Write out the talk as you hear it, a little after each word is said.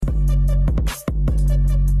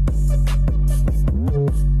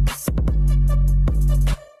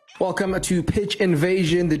Welcome to Pitch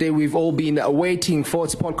Invasion, the day we've all been waiting for.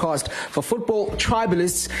 It's a podcast for football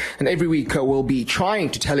tribalists, and every week we'll be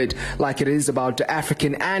trying to tell it like it is about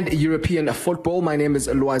African and European football. My name is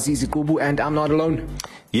Lwazizi Kubu, and I'm not alone.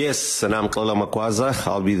 Yes, and I'm Xola Makwaza.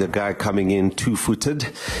 I'll be the guy coming in two-footed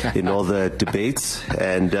in all the debates,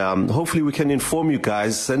 and hopefully we can inform you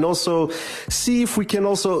guys and also see if we can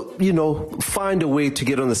also, find a way to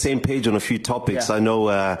get on the same page on a few topics. Yeah. I know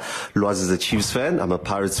Lwaz is a Chiefs fan, I'm a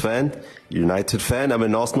Pirates fan, United fan, I'm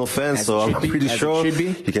an Arsenal fan, so I'm pretty sure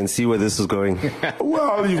you can see where this is going.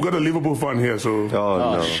 Well, you've got a Liverpool fan here, so...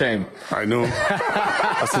 Oh, no. Shame. I know.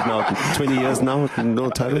 I said now, 20 years now, no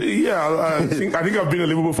title? Yeah, I think I've been a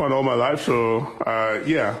Liverpool fan all my life, so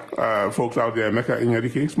folks out there, Mecca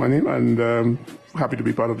Inyadike is my name, and happy to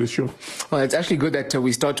be part of this show. Well, it's actually good that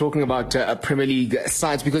we start talking about Premier League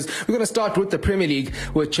sides, because we're going to start with the Premier League,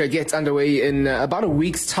 which gets underway in about a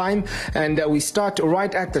week's time, and we start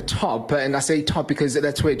right at the top, and I say top because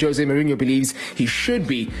that's where Jose Mourinho believes he should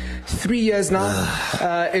be. 3 years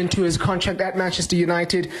now into his contract at Manchester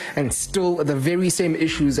United, and still the very same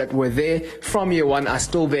issues that were there from year one are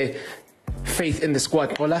still there. Faith in the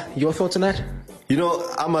squad. Ola, your thoughts on that?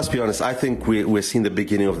 I must be honest. I think we're seeing the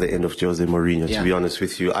beginning of the end of Jose Mourinho, to be honest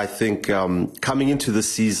with you. I think coming into the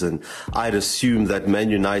season, I'd assumed that Man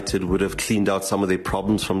United would have cleaned out some of their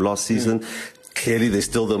problems from last season. Clearly, there's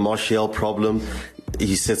still the Martial problem.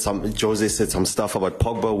 Jose said some stuff about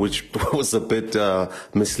Pogba, which was a bit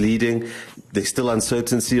misleading. There's still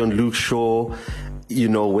uncertainty on Luke Shaw.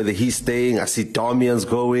 Whether he's staying. I see Darmian's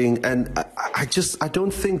going, and I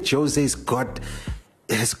don't think Jose's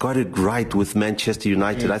has got it right with Manchester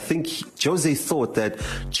United. I think Jose thought that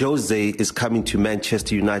Jose is coming to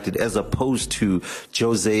Manchester United as opposed to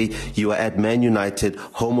Jose, you are at Man United,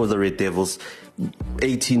 home of the Red Devils,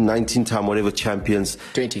 18, 19 time, whatever champions.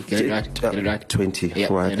 20, get it right. 20, yeah,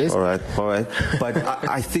 right, it is. all right. But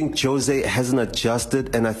I think Jose hasn't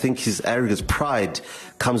adjusted, and I think his arrogance, pride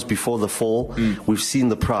comes before the fall. We've seen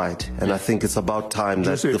the pride, and I think it's about time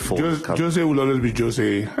that the fall comes. Jose will always be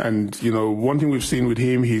Jose, and one thing we've seen with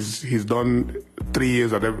him, he's done 3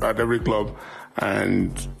 years at every club,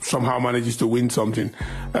 and somehow manages to win something.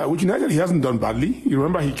 With United, he hasn't done badly. You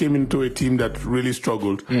remember he came into a team that really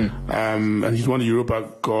struggled, and he's won the Europa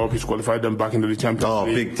Cup. He's qualified them back into the Champions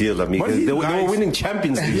League. Oh, big deal, amigo. They were winning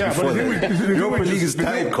Champions League before that. The Europa League is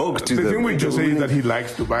Diet Coke to them. The thing with Jose is that he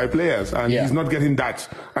likes to buy players, and he's not getting that,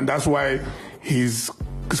 and that's why he's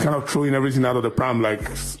kind of throwing everything out of the pram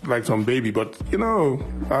like some baby. But you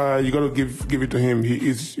got to give it to him. He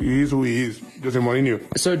is who he is, Jose Mourinho.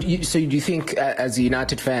 So do you think, as a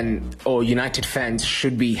United fan or United fans,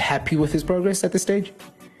 should be happy with his progress at this stage?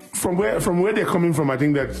 From where they're coming from, I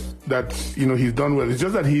think that he's done well. It's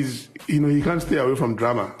just that he can't stay away from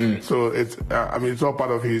drama. So it's all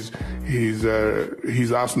part of his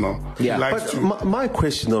arsenal. Yeah. But my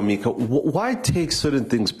question, though, Mika, why take certain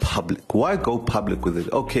things public? Why go public with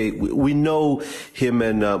it? Okay, we know him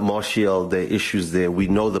and Martial, their issues there. We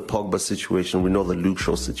know the Pogba situation. We know the Luke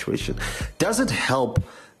Shaw situation. Does it help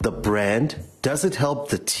the brand? Does it help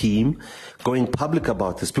the team going public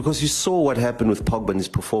about this? Because you saw what happened with Pogba and his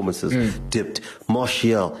performances dipped.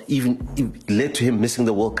 Martial even led to him missing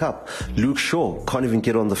the World Cup. Luke Shaw can't even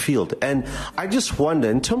get on the field. And I just wonder,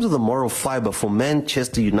 in terms of the moral fiber for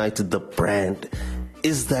Manchester United, the brand,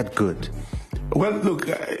 is that good? Well, look,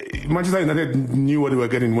 Manchester United knew what they were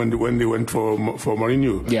getting when they went for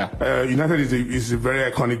Mourinho. Yeah. United is a very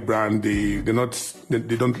iconic brand. They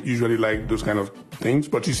don't usually like those kind of things.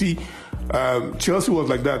 But you see, Chelsea was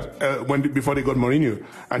like that before they got Mourinho,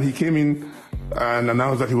 and he came in and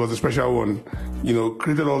announced that he was a special one.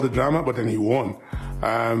 Created all the drama, but then he won.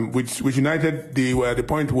 With United, they were at the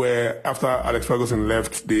point where after Alex Ferguson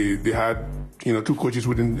left, they had two coaches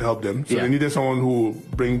who didn't help them. So they needed someone who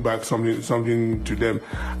would bring back something to them.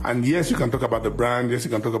 And yes, you can talk about the brand. Yes,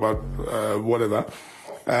 you can talk about whatever.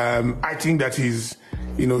 I think that he's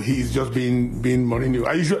just being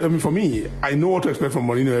Mourinho. For me, I know what to expect from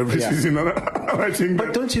Mourinho every season. I think.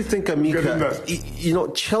 But don't you think,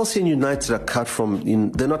 Amika, Chelsea and United are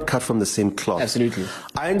they're not cut from the same cloth. Absolutely.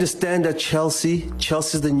 I understand that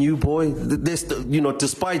Chelsea's the new boy.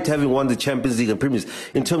 Despite having won the Champions League and Premier League,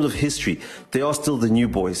 in terms of history, they are still the new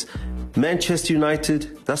boys. Manchester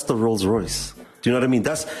United, that's the Rolls Royce. Do you know what I mean?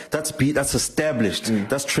 That's established.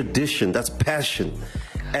 That's tradition. That's passion.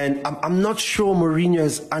 And I'm not sure Mourinho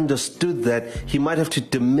has understood that he might have to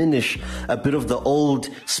diminish a bit of the old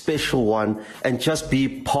special one and just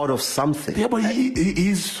be part of something. Yeah, but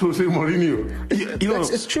he's Jose Mourinho.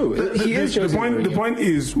 It's true. He is Jose Mourinho. The point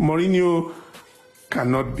is, Mourinho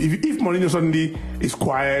cannot. If Mourinho suddenly is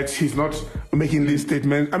quiet, he's not making these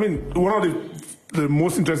statements. I mean, one of the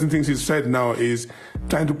most interesting things he's said now is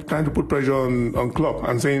trying to put pressure on Klopp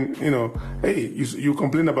and saying, hey, you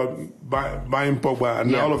complain about buying Pogba,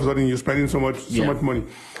 and now all of a sudden you're spending so much money.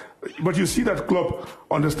 But you see that Klopp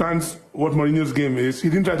understands what Mourinho's game is. He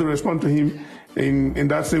didn't try to respond to him in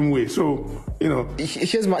that same way. So,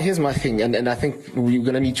 Here's my thing, and I think we're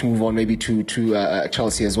going to need to move on maybe to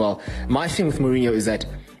Chelsea as well. My thing with Mourinho is that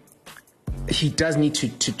he does need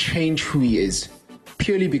to change who he is,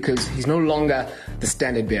 purely because he's no longer the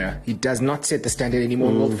standard bearer. He does not set the standard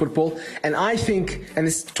anymore in world football. And I think, and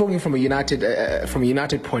this is talking from a United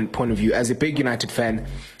point of view, as a big United fan,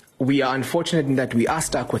 we are unfortunate in that we are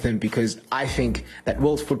stuck with him, because I think that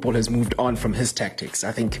world football has moved on from his tactics.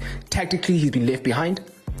 I think tactically he's been left behind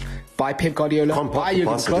by Pep Guardiola, by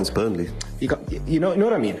Jurgen Klopp. Burnley. You know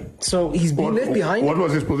what I mean? So he's been left behind. What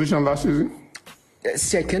was his position last season?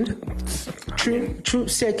 Second, true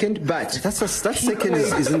second, but that second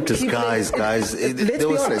is in disguise, guys. Let's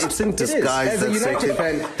be honest, it's in disguise. That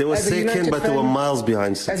second, they were second, but they were miles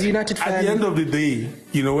behind. As a United fan, at the end of the day,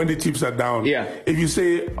 when the chips are down, if you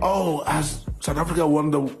say, "Oh, South Africa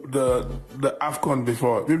won the AFCON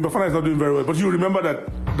before," Bafana is not doing very well, but you remember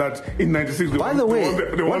that in '96. By the way,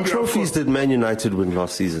 what trophies did Man United win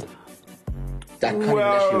last season? That can't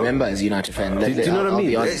actually remember as a United fan. Do you know what I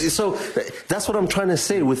mean? So that's what I'm trying to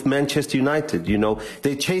say with Manchester United.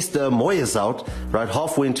 They chased Moyes out right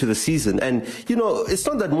halfway into the season, and it's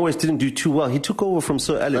not that Moyes didn't do too well. He took over from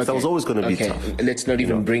Sir Alex. That was always going to be tough. Let's not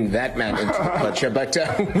even bring that man into the picture. But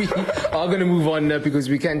we are going to move on because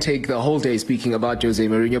we can take the whole day speaking about Jose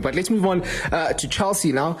Mourinho. But let's move on to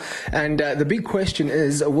Chelsea now. And the big question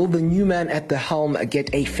is: will the new man at the helm get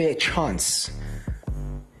a fair chance?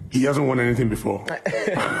 He hasn't won anything before.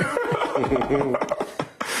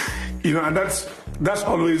 And that's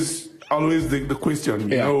always the question,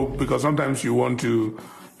 because sometimes you want to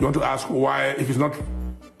ask why, if it's not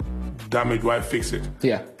damaged, why fix it?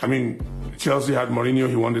 Yeah. I mean, Chelsea had Mourinho,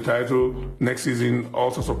 he won the title. Next season,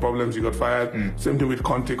 all sorts of problems, he got fired. Same thing with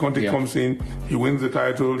Conte. Conte comes in, he wins the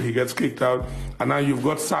title, he gets kicked out. And now you've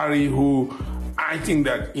got Sarri, who I think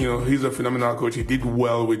that, he's a phenomenal coach. He did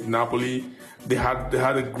well with Napoli. They had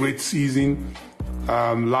a great season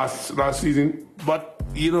last season, but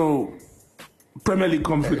Premier League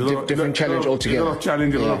comes with a different challenge altogether. A lot of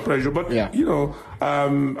challenge, a lot of pressure. But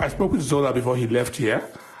I spoke with Zola before he left here,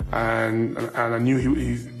 and I knew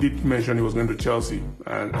he did mention he was going to Chelsea,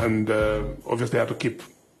 and obviously I had to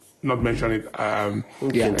not mention it.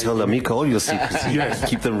 You can tell Amica all your secrets. Yes.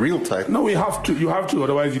 Keep them real tight. No, you have to.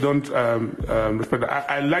 Otherwise, you don't respect that.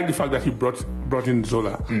 I like the fact that he brought in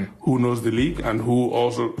Zola, who knows the league and who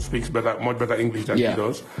also speaks much better English than he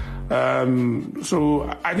does.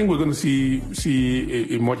 So I think we're going to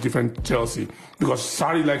see a much different Chelsea, because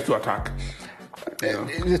Sarri likes to attack.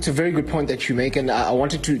 It's a very good point that you make, and I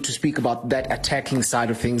wanted to speak about that attacking side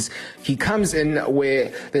of things. He comes in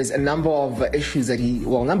where there's a number of issues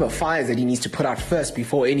number of fires that he needs to put out first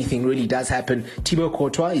before anything really does happen. Thibaut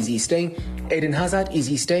Courtois, is he staying? Eden Hazard, is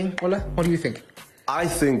he staying? Ola, what do you think? I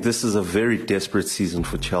think this is a very desperate season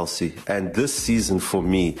for Chelsea, and this season for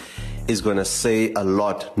me is going to say a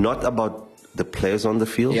lot, not about the players on the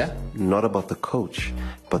field, not about the coach,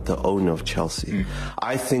 but the owner of Chelsea.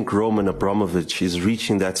 I think Roman Abramovich is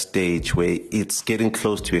reaching that stage where it's getting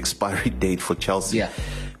close to expiry date for Chelsea.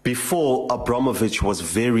 Before, Abramovich was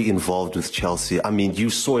very involved with Chelsea. I mean, you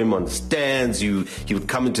saw him on the stands. He would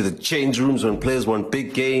come into the change rooms when players won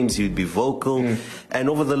big games. He would be vocal. And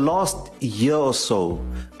over the last year or so,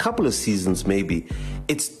 couple of seasons maybe,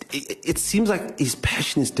 it seems like his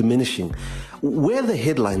passion is diminishing. Where are the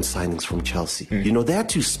headline signings from Chelsea? They had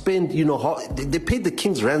to spend, they paid the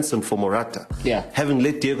king's ransom for Morata. Having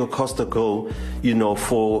let Diego Costa go,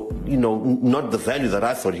 for, not the value that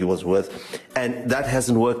I thought he was worth. And that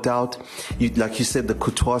hasn't worked out. Like you said, the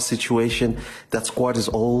Courtois situation, that squad is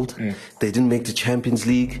old. They didn't make the Champions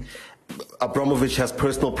League. Abramovich has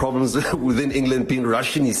personal problems within England, being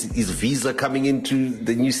Russian, his visa coming into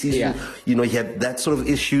the new season. He had that sort of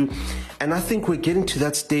issue. And I think we're getting to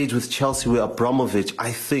that stage with Chelsea where Abramovich,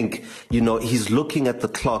 I think, he's looking at the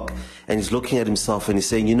clock and he's looking at himself and he's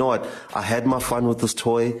saying, you know what, I had my fun with this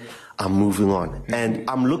toy, I'm moving on. And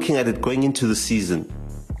I'm looking at it going into the season.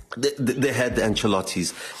 They had the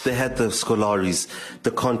Ancelottis, they had the Scolaris,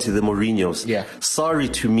 the Conte, the Mourinhos.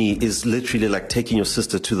 Sarri to me is literally like taking your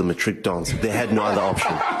sister to the matric dance. They had no other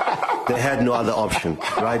option. They had no other option,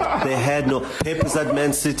 right? They had no... Pep is at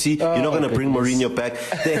Man City. You're not going to bring Mourinho back.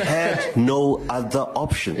 They had no other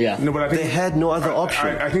option. Yeah. No, but I think, they had no other option.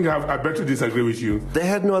 I think I better disagree with you. They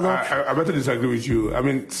had no other option. I better disagree with you. I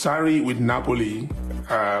mean, Sarri with Napoli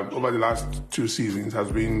over the last 2 seasons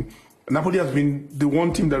has been... Napoli has been the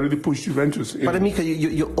one team that really pushed Juventus. But Amika,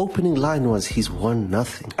 your opening line was he's won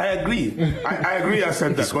nothing. I agree. I agree. I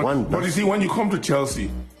said that. But you see, when you come to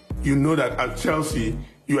Chelsea, you know that at Chelsea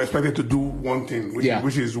you're expected to do one thing,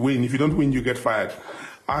 which is win. If you don't win, you get fired.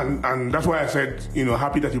 And that's why I said,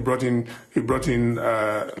 happy that he brought in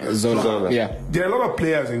Zola. Yeah. There are a lot of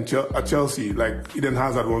players at Chelsea, like Eden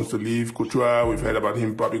Hazard wants to leave. Couture, we've heard about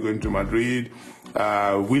him probably going to Madrid.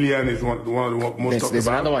 Willian is one of the most talked about. There's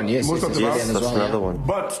another one, yes. That's another one.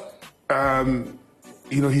 But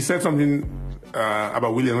he said something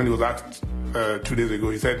about Willian when he was asked 2 days ago.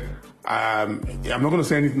 He said, "I'm not going to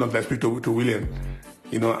say anything unless I speak to Willian.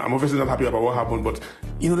 I'm obviously not happy about what happened, but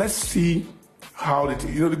let's see how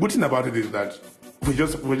the good thing about it is that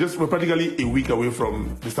we're practically a week away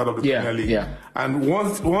from the start of the Premier League. Yeah. And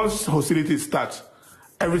once hostilities start,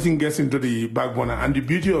 everything gets into the back burner. And the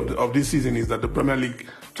beauty of this season is that the Premier League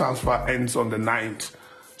transfer ends on the 9th.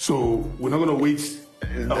 So we're not going to wait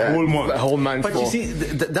a whole month. A whole month. But you see,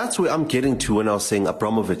 that's where I'm getting to when I was saying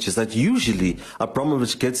Abramovich, is that usually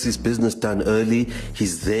Abramovich gets his business done early.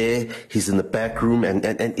 He's there, he's in the back room,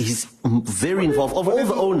 and he's very involved. Of all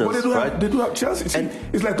the owners, right? They do have Chelsea. And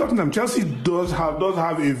it's like Tottenham. Chelsea does have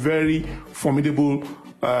a very formidable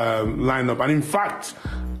lineup. And in fact,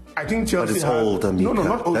 I think Chelsea has old, Amika. No,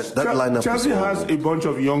 not old. That lineup Chelsea is has old. a bunch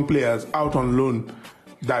of young players out on loan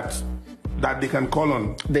that they can call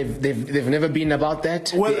on. They've never been about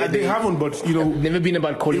that. Well, they haven't, but never been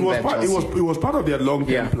about calling back Chelsea. It was part of their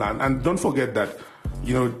long-term plan, and don't forget that.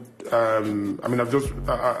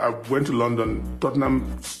 I went to London.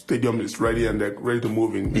 Tottenham Stadium is ready, and they're ready to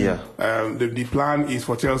move in. Yeah. The plan is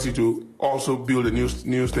for Chelsea to also build a new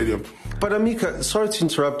stadium. But Amika, sorry to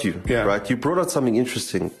interrupt you. Yeah. Right? You brought out something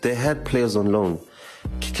interesting. They had players on loan.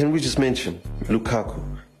 Can we just mention Lukaku,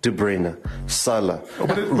 De Bruyne, Salah?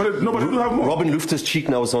 But they do have more. Robin Loftus-Cheek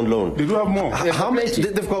now is on loan. They do have more. How many?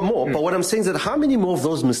 They've got more. But what I'm saying is that how many more of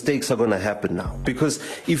those mistakes are going to happen now? Because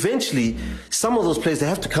eventually, some of those players, they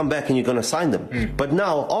have to come back and you're going to sign them. But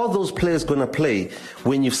now, are those players going to play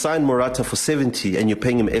when you've signed Morata for 70 and you're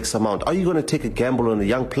paying him X amount? Are you going to take a gamble on a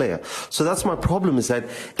young player? So that's my problem, is that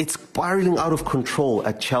it's spiraling out of control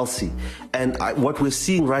at Chelsea. And what we're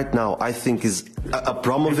seeing right now, I think, is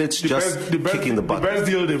Abramovich kicking the butt. The best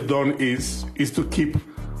deal they've done is to keep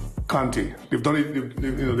Kanté. They've done it.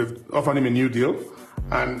 They've offered him a new deal,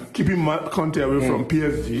 and keeping Kanté away from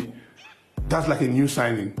PSG. That's like a new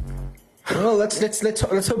signing. Well, let's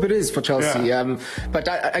hope it is for Chelsea. Yeah. But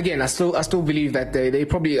I still believe that they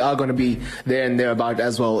probably are going to be there and thereabout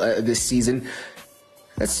as well this season.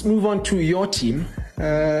 Let's move on to your team,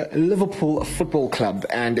 Liverpool Football Club,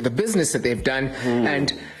 and the business that they've done,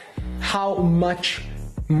 and how much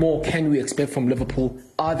more can we expect from Liverpool?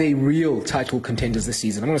 Are they real title contenders this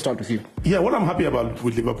season? I'm going to start with you. Yeah, what I'm happy about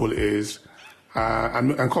with Liverpool is,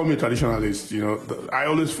 and call me a traditionalist, I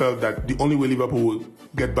always felt that the only way Liverpool will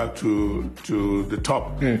get back to the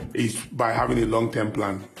top is by having a long-term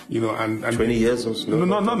plan. And 20 years or so?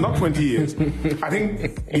 No, not 20 years. I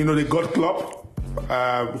think, they got Klopp,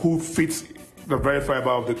 who fits the very fiber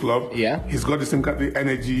of the club. Yeah. He's got the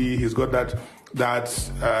energy, he's got that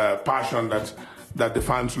passion that the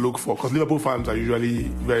fans look for, because Liverpool fans are usually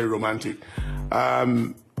very romantic.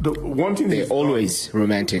 The one thing they're always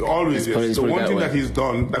romantic. Always, yes. The one thing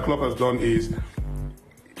that Klopp has done is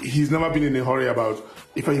he's never been in a hurry about,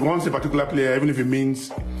 if he wants a particular player, even if it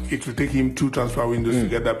means it will take him 2 transfer windows to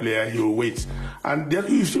get that player, he will wait. And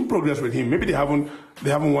you've seen progress with him. Maybe they haven't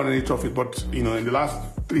won any trophy, but in the last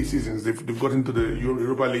 3 seasons they've got into the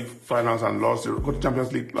Europa League finals and lost. They got the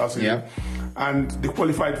Champions League last season, and they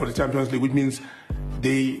qualified for the Champions League, which means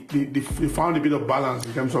they found a bit of balance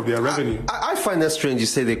in terms of their revenue. I find that strange you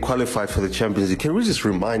say they qualified for the Champions League. Can we just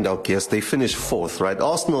remind our guests they finished 4th, right?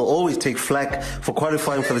 Arsenal always take flack for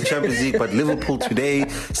qualifying for the Champions League, but Liverpool today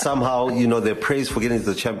somehow, they're praised for getting to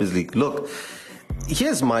the Champions League. Look,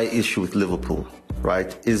 here's my issue with Liverpool,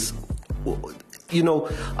 right? Is,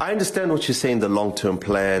 I understand what you're saying, the long-term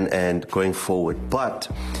plan and going forward, but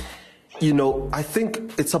I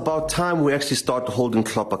think it's about time we actually start holding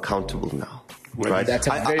Klopp accountable now. Right? That's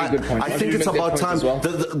a very good point. I think it's about time. Well.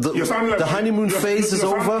 The honeymoon phase is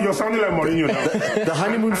over. You're sounding like Mourinho now. The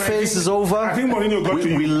honeymoon phase is over. I think Mourinho got to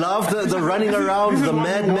you. We love the running around, the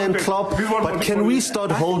madman Klopp. But can we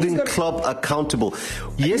start holding Klopp accountable?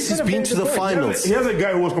 Yes, he's been to the finals. Here's a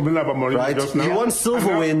guy who was complaining about Mourinho right? just now. He won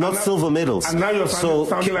silverware, not silver medals. And now you're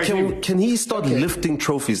sounding like him. Can he start lifting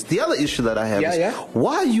trophies? The other issue that I have is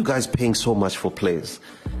why are you guys paying so much for players?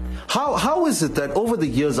 How is it that over the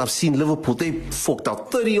years I've seen Liverpool, they forked out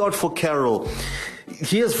 30 odd for Carroll.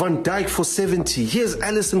 Here's Van Dijk for 70. Here's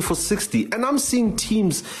Alisson for 60. And I'm seeing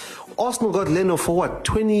teams, Arsenal got Leno for what,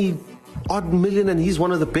 20 odd million, and he's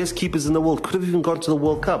one of the best keepers in the world. Could have even gone to the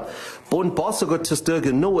World Cup. Barca got Ter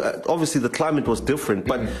Stegen. No, obviously the climate was different,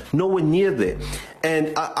 but nowhere near there.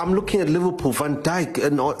 And I'm looking at Liverpool, Van Dijk,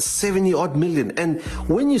 and 70 odd million. And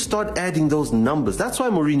when you start adding those numbers, that's why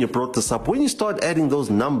Mourinho brought this up. When you start adding those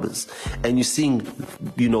numbers, and you're seeing,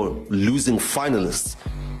 losing finalists,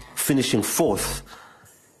 finishing fourth.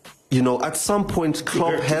 At some point,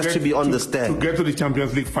 Klopp has to be on the stand. To get to the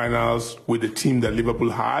Champions League finals with the team that Liverpool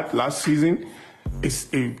had last season,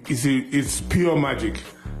 it's pure magic,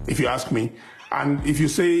 if you ask me. And if you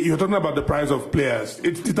say you're talking about the price of players,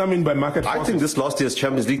 it's determined by market forces. I think this last year's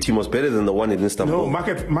Champions League team was better than the one in Istanbul. No,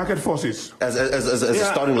 market forces. As a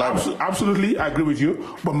starting lineup. Absolutely, I agree with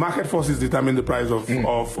you. But market forces determine the price of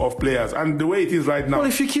players. And the way it is right now. Well,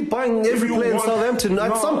 if you keep buying every player in Southampton,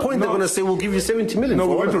 at some point they're going to say, we'll give you 70 million. No,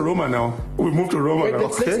 we went to Roma now. We moved to Roma now.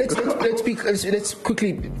 Let's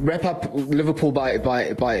quickly wrap up Liverpool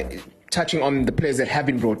by touching on the players that have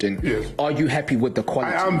been brought in. Yes. Are you happy with the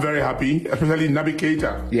quality? I am very happy, especially Naby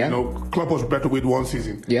Keita. Yeah. Klopp was better wait one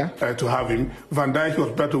season to have him. Van Dijk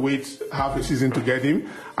was better wait half a season to get him.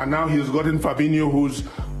 And now he's gotten Fabinho who's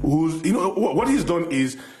what he's done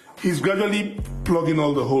is he's gradually plugging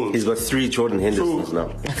all the holes. He's got 3 Jordan Hendersons now.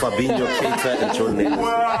 Fabinho, Keita, and Jordan Henderson.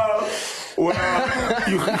 Well,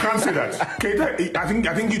 you can't say that. Keita,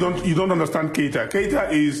 I think you don't understand Keita.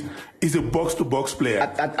 Keita is a box-to-box player.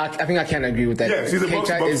 I think I can agree with that. Yes, he's a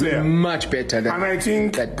box-to-box player. Keita is much better than. And I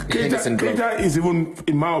think Keita is even,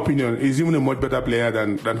 in my opinion, is even a much better player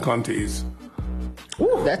than Kante is.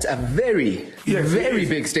 Ooh, that's a very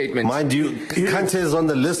big statement. Mind you, Kante is on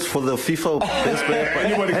the list for the FIFA best player.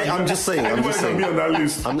 Hey, I'm just saying. Anybody can be on that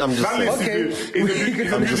list. I'm just saying. Okay. It's a big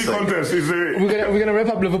contest. We're gonna wrap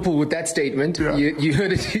up Liverpool with that statement. Yeah. You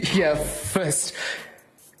heard it here first.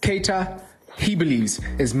 Keita, he believes,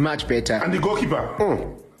 is much better. And the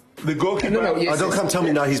goalkeeper. The goalkeeper. No, don't come tell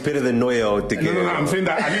me now he's better than Neuer or De Gea. No, I'm saying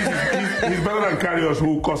that at least he's better than Karius,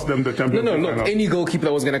 who cost them the Champions League. Look, any goalkeeper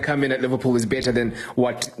that was going to come in at Liverpool is better than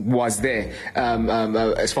what was there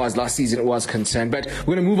as far as last season was concerned. But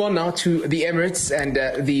we're going to move on now to the Emirates and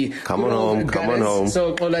the Come on home.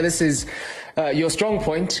 So, Ola, this is your strong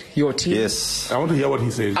point, your team. Yes. I want to hear what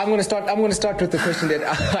he says. I'm going to start with the question that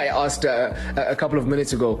I asked a couple of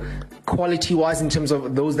minutes ago. Quality-wise, in terms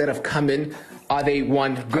of those that have come in, are they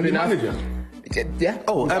good enough? Manager. Yeah.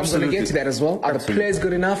 Oh, absolutely. I'm going to get to that as well. Are the players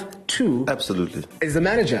good enough? 2. Absolutely. Is the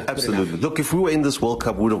manager? Absolutely. Look, if we were in this World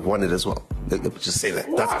Cup, we would have won it as well. Let me just say that.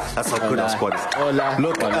 That's how good our squad is.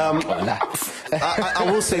 Look, I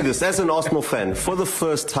will say this as an Arsenal fan, for the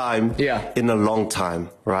first time in a long time,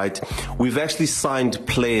 right? We've actually signed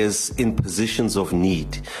players in positions of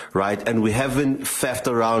need, right? And we haven't faffed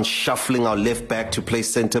around shuffling our left back to play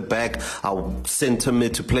centre back, our centre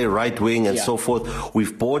mid to play right wing, and so forth.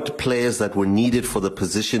 We've bought players that were needed for the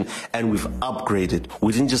position, and we've upgraded.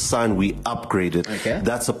 We didn't just sign, we upgraded. Okay.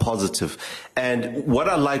 That's a positive. And what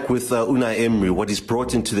I like with Unai Emery, what he's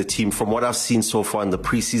brought into the team, from what I've seen so far in the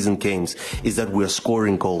preseason games, is that we're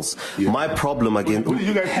scoring goals. My problem again. Who did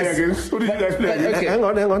you guys play against? Okay. Hang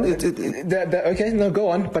on. Okay, no, go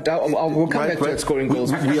on. But we'll come back to scoring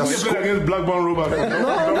goals. We are against Blackburn Rovers.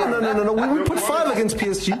 No. We put 5 against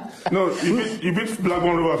PSG. No, you beat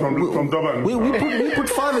Blackburn Rovers from Durban. We put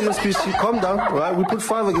 5 against PSG. Calm down, right? We put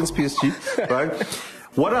 5 against PSG, right?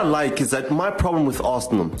 What I like is that my problem with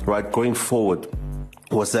Arsenal, right, going forward,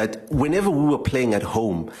 was that whenever we were playing at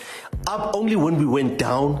home, only when we went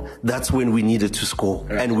down, that's when we needed to score,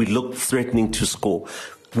 and we looked threatening to score.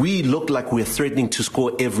 We look like we're threatening to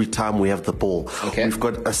score every time we have the ball. Okay. We've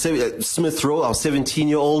got Smith Rowe, our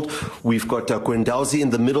 17-year-old. We've got Guendouzi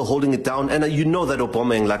in the middle holding it down. And you know that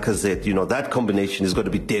Aubameyang and Lacazette, that combination is going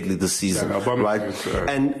to be deadly this season, right?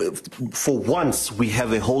 And for once, we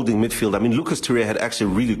have a holding midfield. I mean, Lucas Torreira had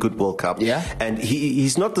actually a really good World Cup. Yeah. And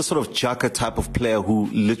he's not the sort of Xhaka type of player who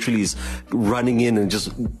literally is running in and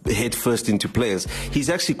just head first into players. He's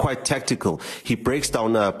actually quite tactical. He breaks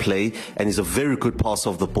down play, and he's a very good passer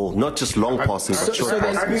of the ball, not just long passing. I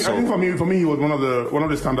think for me, he was one of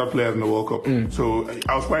the standout players in the World Cup. So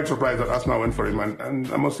I was quite surprised that Arsenal went for him, and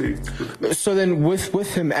I must say. So then,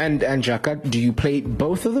 with him and Xhaka, do you play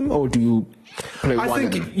both of them, or do you play one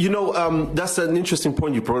of them? That's an interesting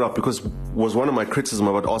point you brought up, because was one of my criticism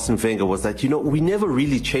about Arsene Wenger was that we never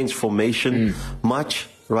really changed formation much.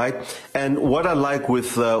 Right? And what I like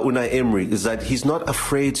with Unai Emery is that he's not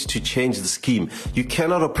afraid to change the scheme. You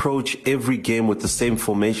cannot approach every game with the same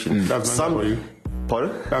formation. That's Wenger for you.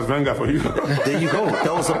 Pardon? That's Wenger for you. There you go.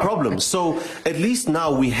 That was the problem. So at least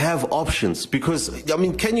now we have options, because,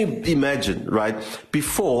 can you imagine, right?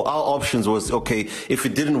 Before, our options was, okay, if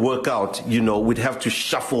it didn't work out, we'd have to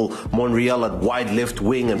shuffle Monreal at wide left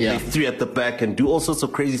wing and play 3 at the back and do all sorts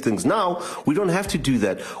of crazy things. Now, we don't have to do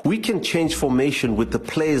that. We can change formation with the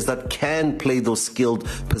players that can play those skilled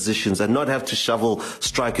positions and not have to shovel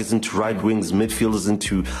strikers into right wings, midfielders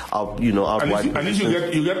into out wide. At least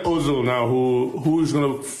you get Ozil now, who is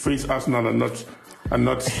going to face Arsenal and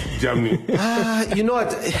not Germany. You know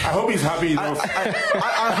what? I hope he's happy enough.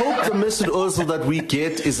 I hope the Mesut Ozil that we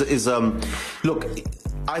get is look.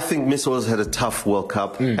 I think Mesut Ozil had a tough World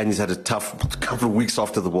Cup, and he's had a tough couple of weeks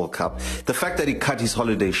after the World Cup. The fact that he cut his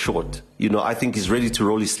holiday short, I think he's ready to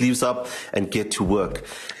roll his sleeves up and get to work.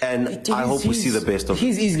 And I hope we see the best of him.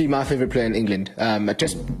 He's easily my favorite player in England,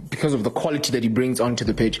 just because of the quality that he brings onto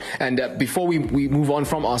the pitch. And before we move on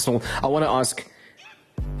from Arsenal, I want to ask,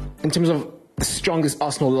 in terms of the strongest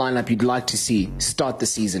Arsenal lineup you'd like to see start the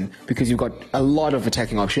season, because you've got a lot of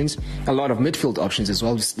attacking options, a lot of midfield options as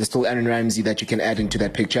well. There's still Aaron Ramsey that you can add into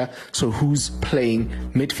that picture. So who's playing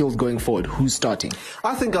midfield going forward? Who's starting?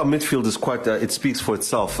 I think our midfield is quite, it speaks for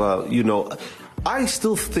itself. I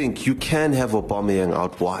still think you can have Aubameyang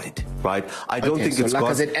out wide, right? I don't think it's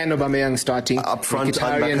Lacazette and Aubameyang starting up front.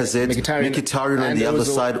 Mkhitaryan on the other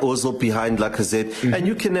side, Ozil behind Lacazette, and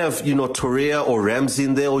you can have Torreira or Ramsey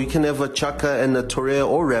in there, or you can have a Xhaka and a Torreira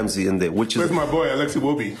or Ramsey in there. Where's my boy Alex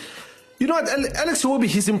Iwobi? You know what, Alex Iwobi,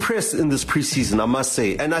 he's impressed in this preseason, I must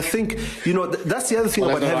say. And I think, that's the other thing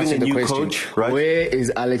about having a new coach, right? Where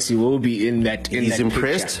is Alex Iwobi in that? He's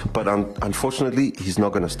impressed, but unfortunately, he's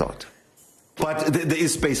not going to start. But there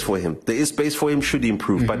is space for him. There is space for him should he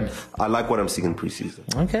improve. But I like what I'm seeing in preseason.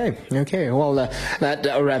 Okay. Well, that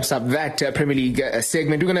wraps up that Premier League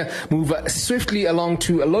segment. We're going to move swiftly along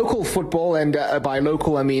to local football. And by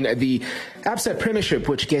local, I mean the Absa Premiership,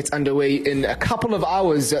 which gets underway in a couple of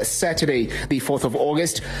hours, Saturday, the 4th of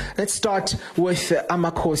August. Let's start with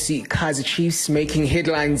Amakhosi Kaizer Chiefs making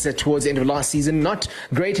headlines towards the end of last season. Not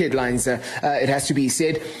great headlines, it has to be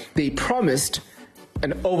said. They promised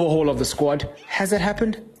an overhaul of the squad. Has that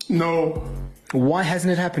happened? No. Why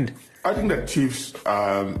hasn't it happened? I think that Chiefs,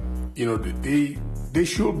 they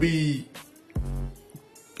should be,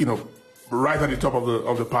 right at the top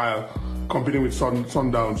of the pile, competing with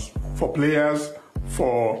Sundowns for players,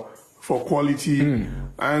 for quality,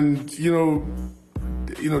 and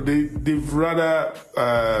they've rather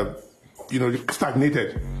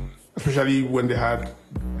stagnated, especially when they had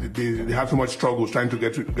so much struggles trying to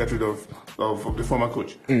get rid of the former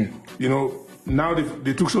coach. Now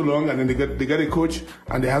they took so long, and then they get a coach,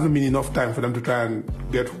 and there hasn't been enough time for them to try and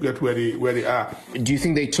get where they are. Do you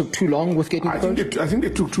think they took too long with getting the coach? I think they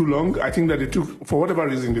took too long. I think that they took, for whatever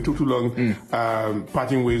reason, they took too long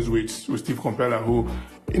parting ways with Steve Compella, who,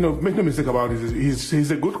 make no mistake about it, he's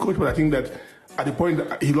a good coach, but I think that at the point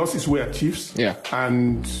he lost his way at Chiefs,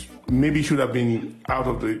 and maybe should have been out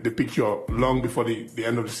of the picture long before the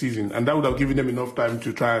end of the season, and that would have given them enough time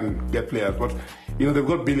to try and get players. But they've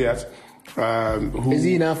got Billiat. Is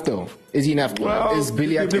he enough though? Well, is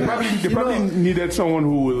Billiat they probably needed someone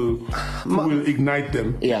who will ignite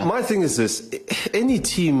them. Yeah. My thing is this: any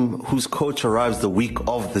team whose coach arrives the week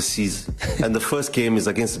of the season and the first game is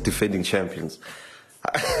against the defending champions,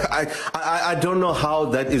 I don't know how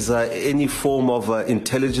that is any form of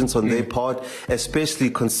intelligence on their part, especially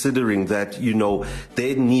considering that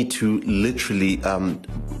they need to literally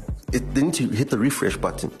they need to hit the refresh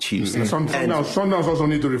button, Chiefs. Sundowns also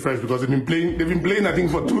need to refresh because they've been playing I think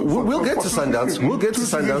for two. We'll get to Sundowns. We'll get to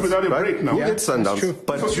Sundowns without a break now. We'll get to Sundowns.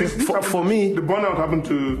 But for me, the burnout happened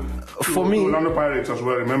to Orlando Pirates as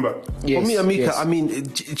well. Remember? Yes, for me, Amika, I mean,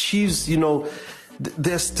 Chiefs.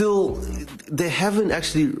 They haven't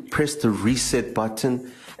actually pressed the reset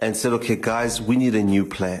button and said, okay, guys, we need a new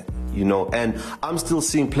plan, and I'm still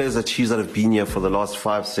seeing players at Chiefs that have been here for the last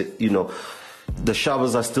 5, 6, the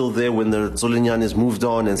Shabas are still there when the Zulinyan has moved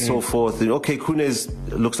on and so forth. Okay, Kunes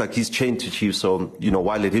looks like he's chained to Chiefs, so,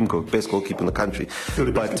 why let him go? Best goalkeeper in the country.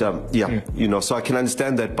 But, so I can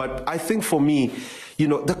understand that. But I think for me,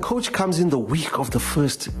 the coach comes in the week of the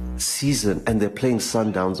first season and they're playing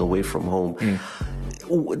Sundowns away from home.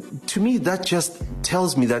 To me, that just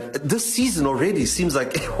tells me that this season already seems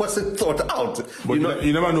like it wasn't thought out. But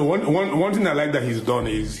you never know. One thing I like that he's done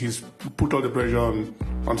is he's put all the pressure on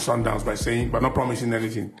Sundowns by not promising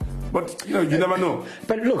anything. But you never know.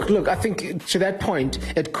 But look, I think to that point,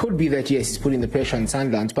 it could be that yes, he's putting the pressure on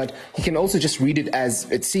Sundowns, but he can also just read it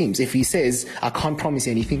as it seems. If he says, I can't promise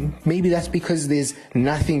anything, maybe that's because there's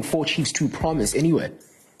nothing for Chiefs to promise anyway.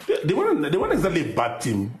 They weren't exactly a bad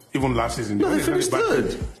team even last season. They finished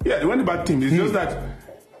third. Yeah, they weren't a bad team. It's just that,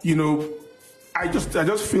 I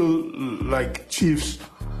just feel like Chiefs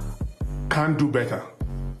can do better.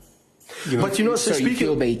 But so speaking, you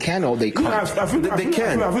feel they can or they can't? I feel that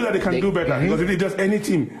they can do better because if there's any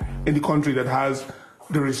team in the country that has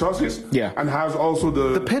the resources and has also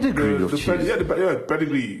the pedigree the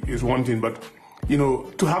pedigree is one thing, but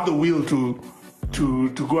to have the will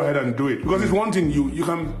to go ahead and do it, because it's one thing you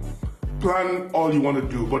can plan all you want to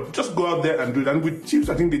do, but just go out there and do it. And with Chiefs,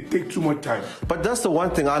 I think they take too much time. But that's the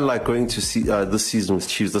one thing I like going to see this season with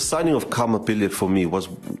Chiefs. The signing of Kama Billiard for me was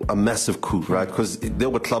a massive coup, right? Because there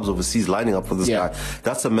were clubs overseas lining up for this guy.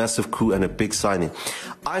 That's a massive coup and a big signing.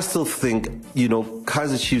 I still think,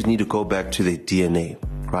 Kaizer Chiefs need to go back to their DNA.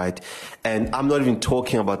 Right, and I'm not even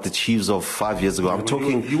talking about the Chiefs of 5 years ago. I'm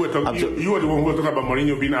talking. You were the one who was talking about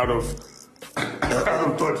Mourinho being out of.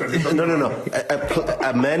 No.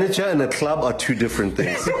 A manager and a club are two different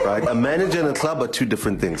things, right? A manager and a club are two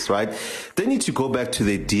different things, right? They need to go back to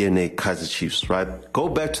their DNA, Kaizer Chiefs, right? Go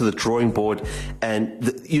back to the drawing board.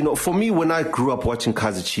 And, for me, when I grew up watching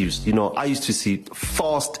Kaizer Chiefs, I used to see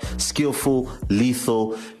fast, skillful,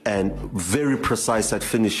 lethal, and very precise at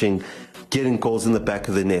finishing, getting goals in the back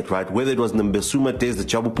of the net, right? Whether it was the Mbesuma days, the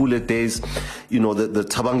Jabupule days, the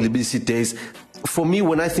Tabang Libisi days. For me,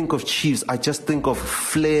 when I think of Chiefs, I just think of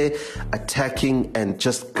flair, attacking, and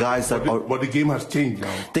just guys that are... But the game has changed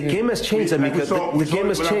now. The game has changed, Amika. The game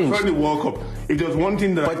has changed. The World Cup. If there's one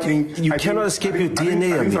thing that I think... You cannot escape your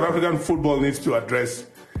DNA, I think South African football needs to address,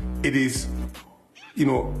 it is,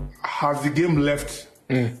 has the game left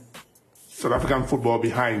South African football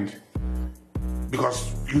behind?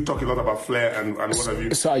 Because you talk a lot about flair and what have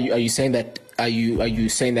you. So are you saying that are you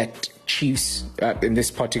saying that Chiefs in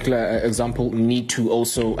this particular example need to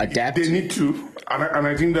also adapt? They need to, and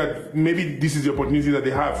I think that maybe this is the opportunity that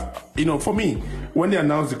they have. For me, when they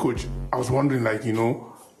announced the coach, I was wondering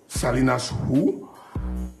Salinas who?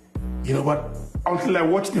 But until I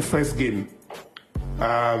watched the first game,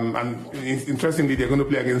 and interestingly they're going to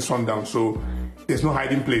play against Sundowns, so there's no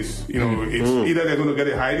hiding place. It's either they're going to get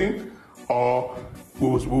a hiding, or we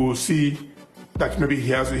will see that maybe he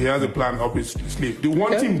has a plan up his sleeve. The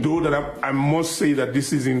one team, though, that I must say that this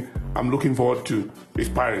season I'm looking forward to is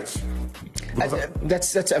Pirates.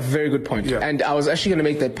 That's a very good point. Yeah. And I was actually going to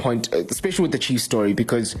make that point, especially with the Chiefs story,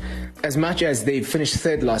 because as much as they finished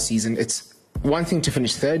third last season, it's one thing to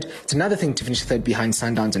finish third, it's another thing to finish third behind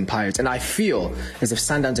Sundowns and Pirates. And I feel as if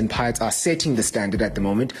Sundowns and Pirates are setting the standard at the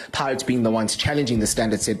moment, Pirates being the ones challenging the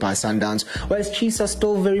standard set by Sundowns, whereas Chiefs are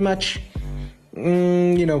still very much...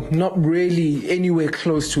 not really anywhere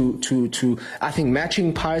close to I think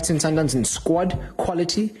matching Pirates and Sundowns in squad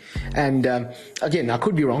quality. And again, I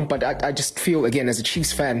could be wrong, but I just feel, again, as a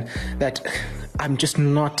Chiefs fan, that I'm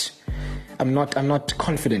not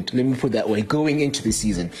confident, let me put it that way, going into the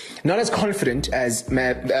season. Not as confident as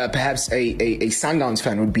perhaps a Sundowns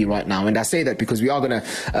fan would be right now. And I say that because we are going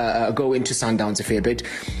to go into Sundowns a fair bit.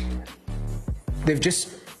 They've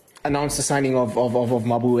just announced the signing of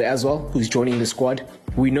Mabue as well, who's joining the squad.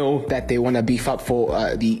 We know that they want to beef up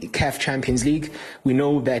for the CAF Champions League. We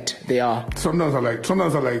know that they are... Sometimes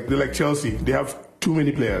they're like Chelsea. They have too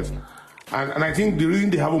many players. And I think the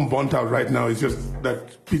reason they haven't burnt out right now is just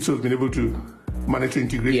that Pizzo has been able to manage to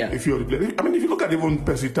integrate a few of the players. I mean, if you look at even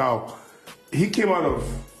Percy Tau, he came out of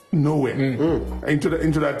nowhere into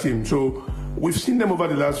that team. So we've seen them over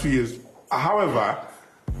the last few years. However,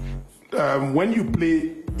 when you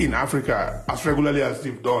play in Africa as regularly as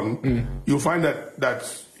they've done, you'll find that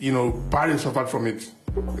Paris suffered from it.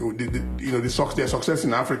 Their success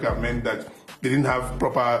in Africa meant that they didn't have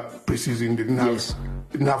proper preseason, they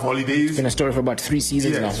didn't have holidays. It's been a story for about 3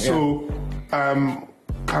 seasons now. So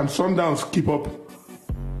can Sundowns keep up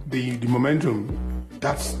the momentum?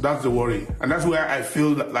 That's the worry, and that's where I feel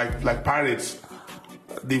like Pirates,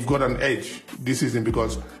 they've got an edge this season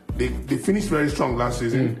because they finished very strong last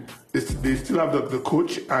season. They still have the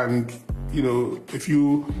coach, and a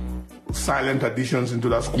few silent additions into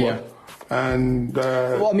that squad. Yeah. And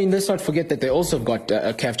well, I mean, let's not forget that they also have got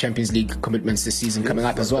CAF Champions League commitments this season coming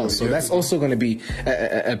up as well. So that's also going to be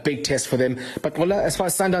a big test for them. But as far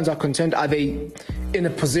as Sundowns are concerned, are they in a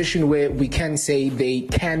position where we can say they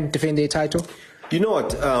can defend their title? You know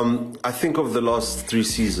what? I think of the last 3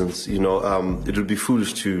 seasons, it would be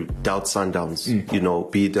foolish to doubt Sundowns,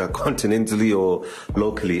 be it continentally or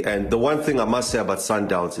locally. And the one thing I must say about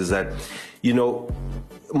Sundowns is that,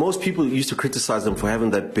 most people used to criticize them for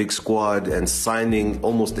having that big squad and signing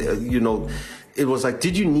almost, it was like,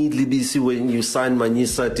 did you need Libisi when you signed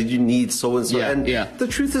Manisa? Did you need so-and-so? The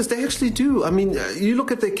truth is they actually do. I mean, you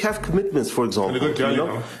look at their CAF commitments, for example.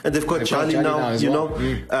 And they've got Charlie now,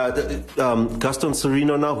 Gaston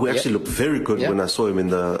Sereno now, who actually looked very good when I saw him in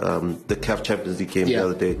the CAF Champions League game the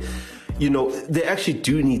other day. They actually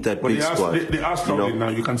do need that big squad. They are struggling now.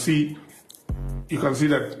 You can see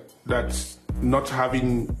that not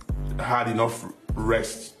having had enough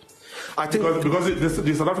rest. I think because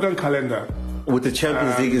the South African calendar with the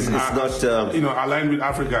Champions League is not aligned with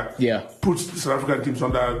Africa. Puts the South African teams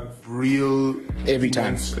under real every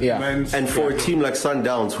time. And for a team like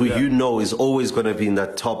Sundowns, who is always going to be in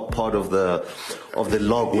that top part of the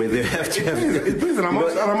log where they have to have.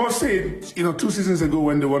 I must say, 2 seasons ago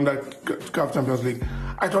when they won that CAF Champions League,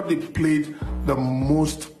 I thought they played the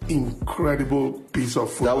most incredible piece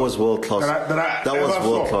of football. That was world class. That was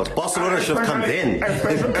world class. Barcelona should have come then.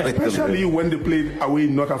 Especially when they played away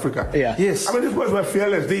in North Africa. Yes. I mean, these boys were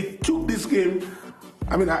fearless. They took this game.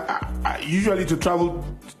 I mean, I usually to travel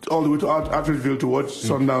all the way to Atteridgeville to watch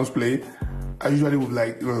Sundowns play, I usually would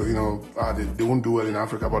they won't do well in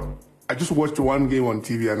Africa, but I just watched one game on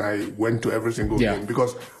TV and I went to every single game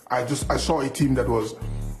because I saw a team that was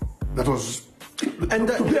and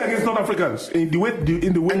to play against North Africans in the way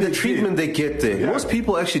and the treatment they get there. Most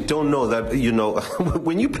people actually don't know that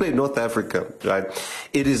when you play North Africa, right?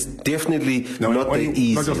 It is definitely not the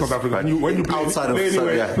easiest. Not just North Africa. Right? When you play outside of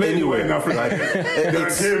anywhere in Africa,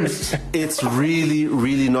 right? It's really,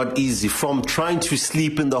 really not easy. From trying to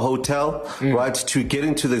sleep in the hotel, right, to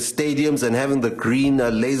getting to the stadiums and having the green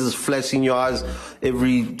lasers flashing your eyes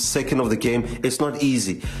every second of the game. It's not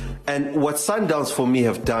easy. And what Sundowns for me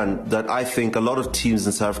have done that I think a lot of teams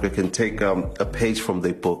in South Africa can take a page from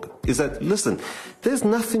their book is that, listen, there's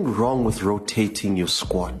nothing wrong with rotating your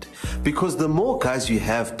squad, because the more guys you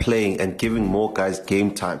have playing and giving more guys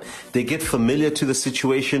game time, they get familiar to the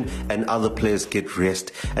situation and other players get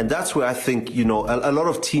rest. And that's where I think, a lot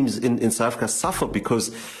of teams in South Africa suffer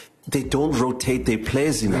because they don't rotate their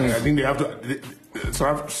players enough. I think they have to.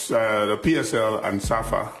 The PSL and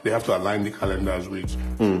SAFA, they have to align the calendars with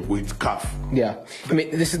CAF. Yeah, I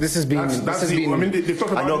mean this has been. I mean they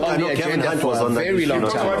talk about. I know Kevin Hunt was on that very long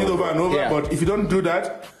time. Talk about it over and over, but if you don't do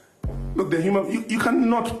that, look, the human you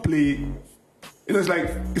cannot play. It's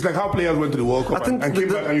like how players went to the World Cup and came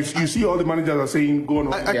back, and you see all the managers are saying, go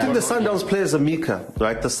on. I think the Sundowns players, Amika,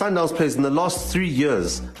 right? The Sundowns players in the last 3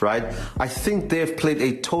 years, right? I think they've played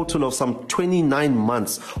a total of some 29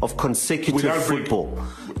 months of consecutive football.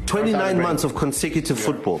 29 months of consecutive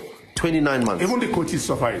football. 29 months. Even the coaches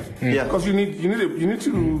suffered. Because you need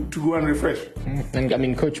to go and refresh. And I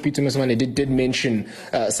mean, Coach Peter Mosimane did mention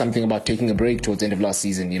something about taking a break towards the end of last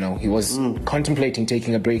season. He was contemplating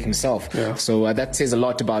taking a break himself. So that says a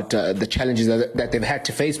lot about the challenges that they've had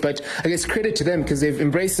to face. But I guess credit to them because they've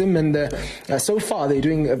embraced them, and so far they're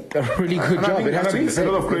doing a really good job. I think a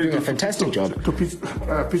lot of credit a fantastic job to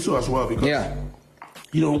Pitso as well, because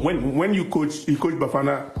when you coached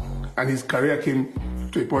Bafana and his career came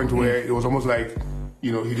to a point where it was almost like,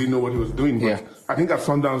 he didn't know what he was doing. But I think at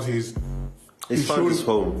Sundowns he's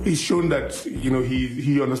shown that,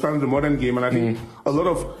 he understands the modern game. And I think a lot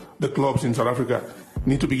of the clubs in South Africa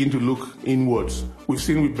need to begin to look inwards. We've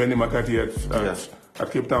seen with Benny McCarthy at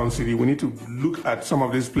Cape Town City. We need to look at some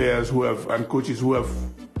of these players and coaches who have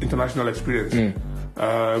international experience.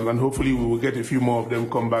 And hopefully we will get a few more of them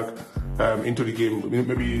come back into the game.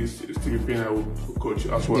 Maybe Stephen Pena will coach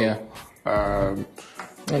as well.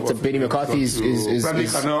 Benny McCarthy is Bradley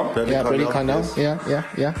Carnell. Bradley Carnell.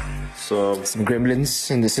 Yeah. So some gremlins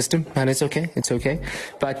in the system, and it's okay.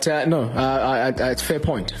 But it's fair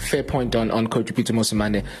point on Coach Peter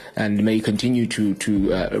Mosimane, and may continue to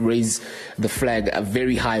raise the flag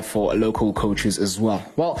very high for local coaches as well.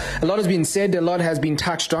 Well, a lot has been said, a lot has been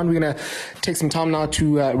touched on. We're going to take some time now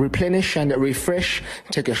to replenish and refresh,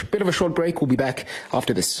 take a bit of a short break. We'll be back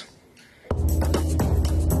after this.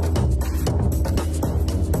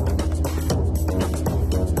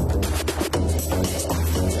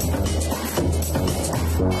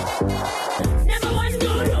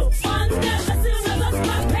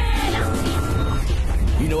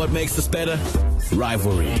 what makes us better?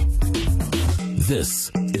 Rivalry. This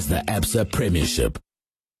is the Absa Premiership.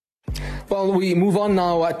 Well, we move on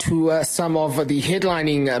now to some of the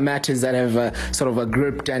headlining matters that have sort of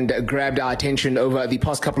gripped and grabbed our attention over the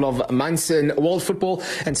past couple of months in world football.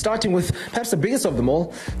 And starting with perhaps the biggest of them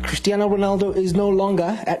all, Cristiano Ronaldo is no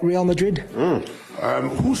longer at Real Madrid.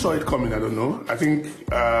 Who saw it coming? I don't know. I think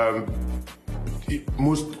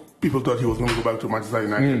most people thought he was going to go back to Manchester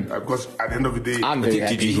United because at the end of the day...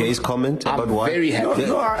 Did you hear his comment about why? I'm very happy.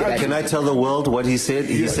 Can I tell the world what he said?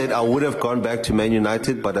 He said, I would have gone back to Man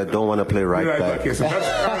United, but I don't want to play right back. Okay, so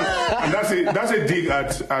that's a dig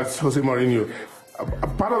at Jose Mourinho.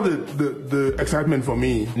 Part of the excitement for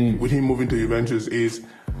me with him moving to Juventus is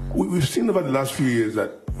we've seen over the last few years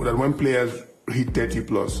that when players hit 30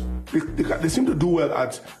 plus, they seem to do well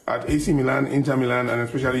at AC Milan, Inter Milan, and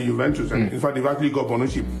especially Juventus. And in fact, they've actually got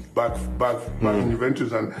Bonucci back in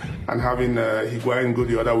Juventus and having Higuain go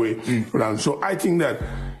the other way around. So I think that,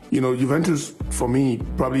 Juventus, for me,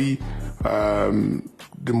 probably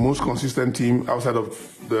the most consistent team outside of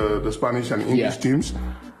the Spanish and English teams.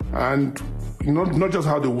 And not just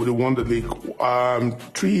how they won the league.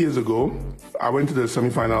 3 years ago, I went to the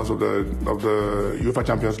semi-finals of the UEFA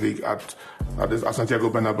Champions League at Santiago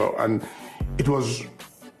Bernabeu, and it was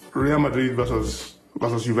Real Madrid versus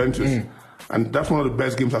Juventus, and that's one of the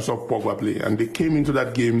best games I saw Pogba play. And they came into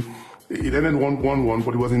that game. It ended 1-1,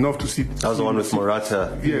 but it was enough to see. That was the one with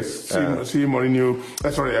Morata. Yes, see Mourinho.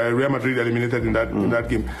 Real Madrid eliminated in that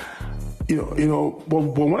game.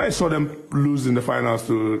 But when I saw them lose in the finals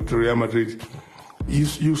to Real Madrid,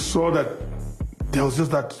 you saw that there was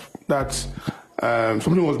just that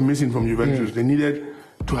something was missing from Juventus. They needed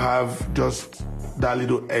to have just that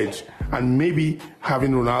little edge, and maybe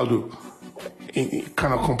having Ronaldo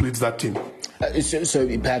kind of completes that team. So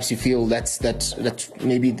perhaps you feel that's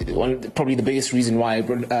maybe probably the biggest reason why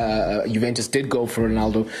Juventus did go for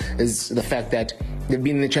Ronaldo is the fact that they've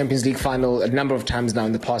been in the Champions League final a number of times now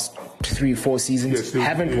in the past 3-4 seasons. Yes,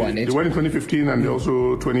 haven't won it. They won in 2015 and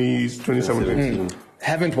also 2017.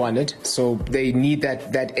 Haven't won it, so they need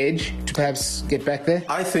that edge to perhaps get back there.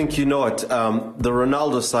 I think, the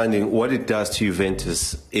Ronaldo signing, what it does to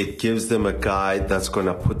Juventus, it gives them a guy that's going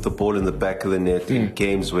to put the ball in the back of the net in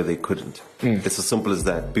games where they couldn't. It's as simple as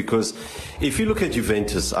that. Because if you look at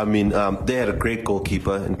Juventus, they had a great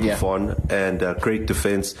goalkeeper in Buffon and great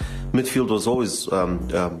defense. Midfield was always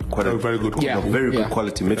quite a very good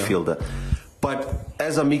quality midfielder. But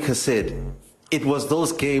as Amika said, it was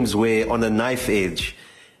those games where on a knife edge,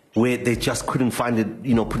 where they just couldn't find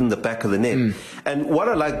it, put in the back of the net. And what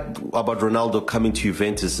I like about Ronaldo coming to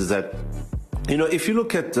Juventus is that, if you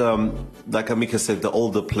look at, like Amika said, the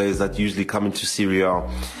older players that usually come into Serie A,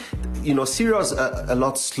 Serie A is a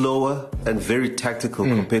lot slower and very tactical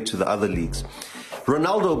compared to the other leagues.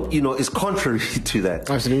 Ronaldo, is contrary to that.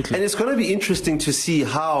 Absolutely. And it's going to be interesting to see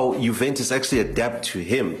how Juventus actually adapt to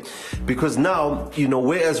him. Because now,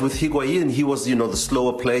 whereas with Higuain, he was, the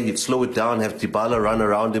slower player, he'd slow it down, have Dybala run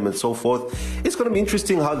around him and so forth. It's going to be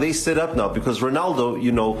interesting how they set up now. Because Ronaldo,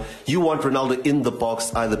 you want Ronaldo in the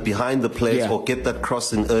box, either behind the players or get that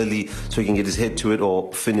cross in early so he can get his head to it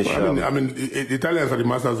or finish. Italians are the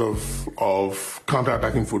masters of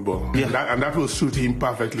counter-attacking football. Yeah. And that will suit him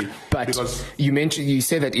perfectly. But because you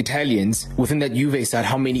say that Italians, within that Juve side,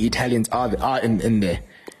 how many Italians are in there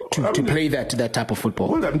to play that type of football?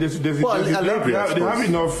 Well, they have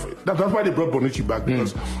enough. That's why they brought Bonucci back,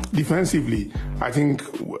 because defensively, I think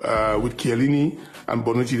with Chiellini and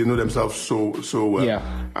Bonucci, they know themselves so well. Yeah.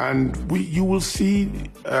 And you will see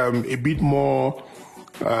a bit more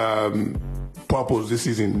purpose this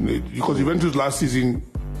season, because Juventus last season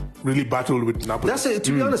really battled with Napoli. That's it.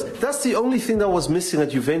 To be honest, that's the only thing that was missing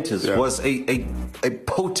at Juventus was a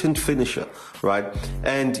potent finisher, right?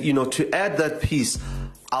 And to add that piece,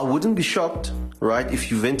 I wouldn't be shocked, right, if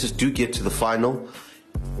Juventus do get to the final.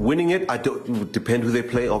 Winning it, it would depend who they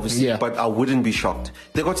play, obviously, but I wouldn't be shocked.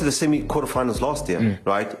 They got to the quarterfinals last year,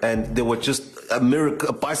 right? And they were just a miracle,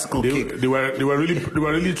 a bicycle kick. They were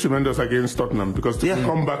really tremendous against Tottenham, because to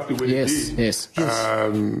come back the way they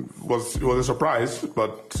did was a surprise.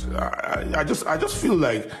 But I just feel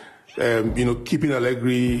like keeping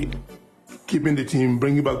Allegri, keeping the team,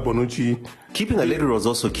 bringing back Bonucci. Keeping Allegri was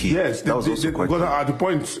also key. Yes, that was also quite key. At the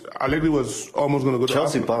point, Allegri was almost going to go to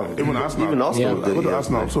Chelsea, Arsenal. Even Arsenal. Go to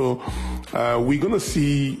Arsenal. So we're going to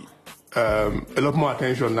see a lot more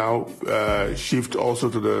attention now shift also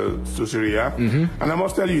to Serie A. And I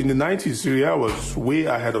must tell you, in the 90s, Serie A was way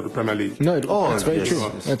ahead of the Premier League. That's very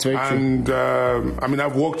true. That's very true. And I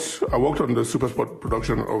worked on the Supersport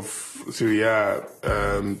production of Serie A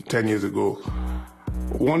 10 years ago.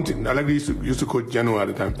 one thing, I like used to coach Genoa at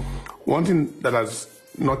the time. One thing that has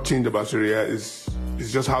not changed about Serie A is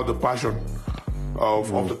just how the passion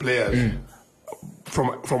of the players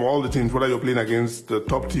from all the teams, whether you're playing against the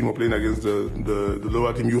top team or playing against the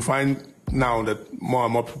lower team, you find now that more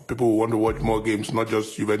and more people want to watch more games, not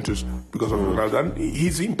just Juventus, because of Ronaldo. And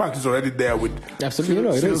his impact is already there with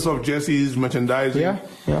sales of jerseys, merchandising,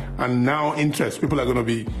 and now interest. People are going to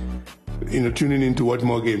be, tuning in to watch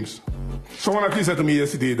more games. Someone actually said to me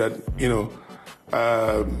yesterday that,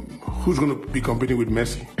 who's going to be competing with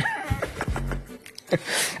Messi?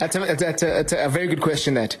 That's a very good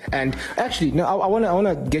question. And actually, no, I want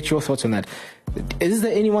to get your thoughts on that. Is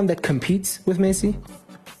there anyone that competes with Messi?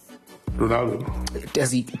 Ronaldo.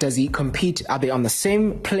 Does he compete? Are they on the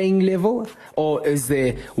same playing level, or is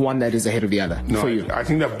there one that is ahead of the other? No, for you? I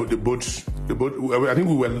think that the both. I think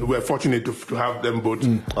we were fortunate to have them both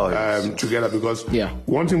together, because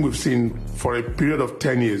one thing we've seen for a period of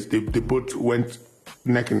 10 years, they both went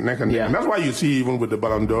neck and neck. And that's why you see, even with the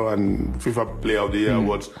Ballon d'Or and FIFA Player of the Year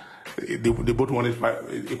awards, they both won it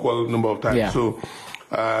equal number of times. Yeah. So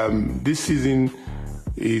this season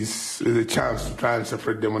is a chance to try and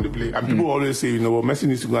separate them on the play. And people always say, Messi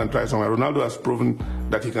needs to go and try somewhere. Ronaldo has proven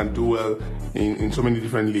that he can do well in so many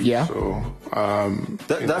different leagues. Yeah. So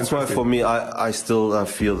that's why for me, I still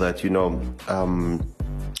feel that,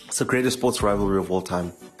 it's the greatest sports rivalry of all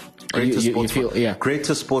time.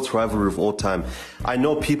 Greatest sports rivalry of all time. I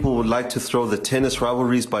know people would like to throw the tennis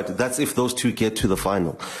rivalries, but that's if those two get to the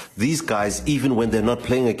final. These guys, even when they're not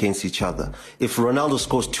playing against each other, if Ronaldo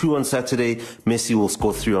scores 2 on Saturday, Messi will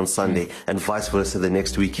score 3 on Sunday, and vice versa the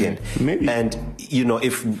next weekend. Maybe. And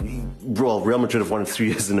if Real Madrid have won 3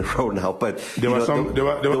 years in a row now, but there was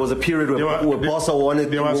a period where Barca won it,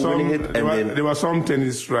 there were some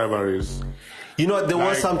tennis rivalries. There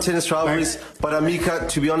were some tennis rivalries, but Amika,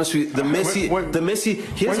 to be honest with you, the Messi. When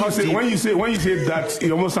you say that,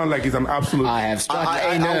 it almost sounds like it's an absolute. I have struck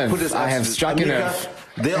a nerve. I have struck a nerve.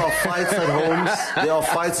 There are fights at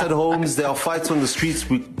homes. There are fights on the streets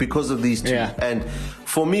because of these two. Yeah. And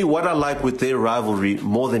for me, what I like with their rivalry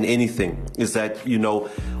more than anything is that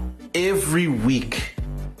every week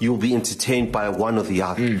you'll be entertained by one or the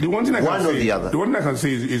other. The one thing I can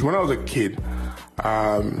say is when I was a kid,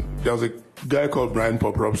 there was a guy called Brian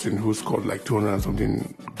Pop Robson who scored like 200 and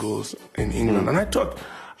something goals in England, and I thought,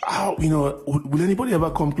 will anybody ever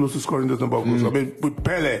come close to scoring those number of goals? I mean, with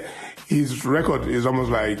Pele, his record is almost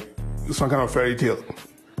like some kind of fairy tale.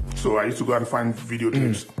 So I used to go and find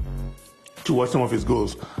videotapes to watch some of his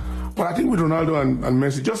goals. But I think with Ronaldo and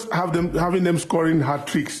Messi, just having them scoring hat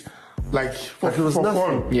tricks, like for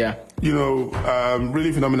fun. Yeah.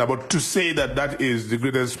 Really phenomenal. But to say that is the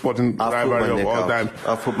greatest sporting rivalry of all time.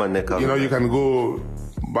 I'll put my neck out. You can go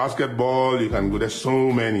basketball. You can go. There's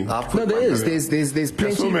so many. There's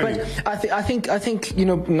plenty. So many. But I think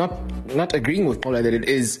not agreeing with Paula that it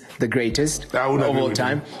is the greatest of all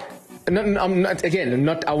time. I'm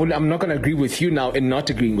not going to agree with you now in not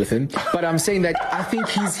agreeing with him, but I'm saying that I think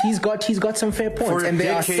he's got some fair points, and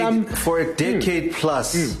there are some for a decade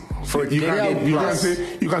plus. For a you can say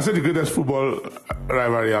the greatest football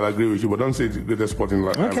rivalry. I'll agree with you, but don't say the greatest sporting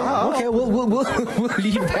rivalry. Okay. We'll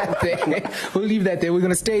leave that there. We'll leave that there. We're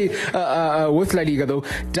going to stay with La Liga though.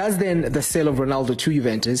 Does then the sale of Ronaldo to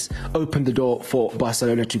Juventus open the door for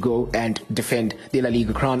Barcelona to go and defend the La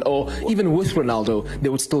Liga crown, or even with Ronaldo, they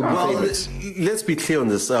would still be favorites? Let's be clear on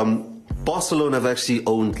this. Barcelona have actually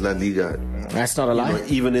owned La Liga. That's not a lie.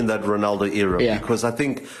 Even in that Ronaldo era, because I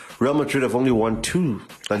think Real Madrid have only won 2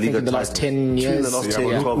 La Liga in the last 10 years. In the last 10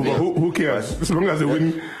 years. Who cares? As long as they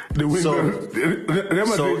win. Real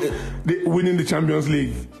Madrid winning the Champions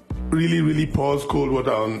League really, really pours cold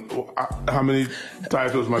water on how many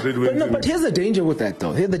titles Madrid wins. But here's the danger with that,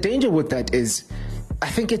 though. The danger with that is, I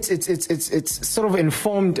think it's sort of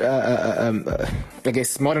informed, I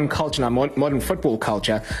guess, modern culture, modern football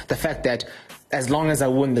culture. The fact that as long as I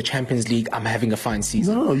win the Champions League, I'm having a fine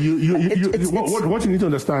season. No. What you need to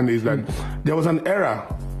understand is that there was an era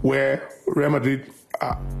where Real Madrid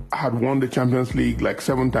had won the Champions League like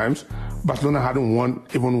 7 times. Barcelona hadn't won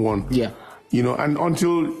even one. Yeah. And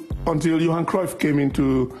until Johan Cruyff came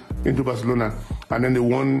into Barcelona, and then they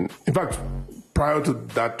won. In fact, prior to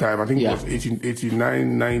that time, I think it was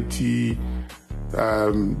 89, 90,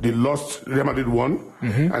 they lost, Real Madrid won,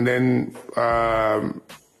 and then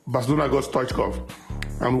Barcelona got Stoichkov.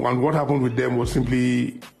 And what happened with them was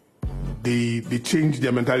simply they changed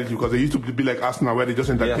their mentality, because they used to be like Arsenal, where they just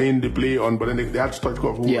entertained the play on, but then they had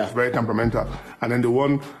Stoichkov, who was very temperamental, and then they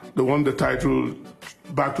won the title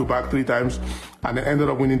back-to-back 3 times, and they ended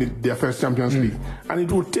up winning their first Champions League. And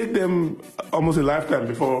it would take them almost a lifetime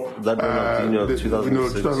before that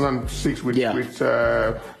 2006 with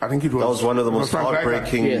I think it was. That was one of the most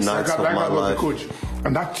heartbreaking nights of my life. Coach,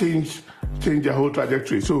 and that changed their whole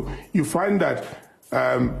trajectory. So you find that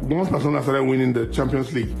once Barcelona started winning the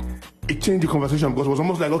Champions League, it changed the conversation, because it was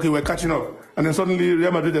almost like, okay, we're catching up, and then suddenly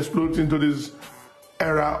Real Madrid explodes into this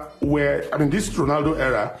era where, I mean, this Ronaldo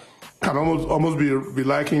era can almost be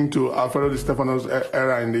likened to Alfredo Di Stefano's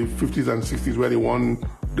era in the 50s and 60s, where they won.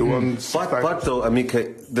 But though,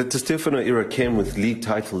 Amika, the Di Stefano era came with league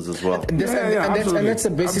titles as well. And that's the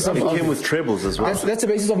basis of. It came with trebles as well. That's the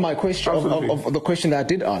basis of my question, of the question that I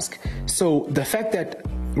did ask. So the fact that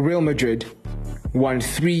Real Madrid won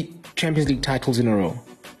 3 Champions League titles in a row,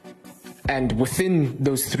 and within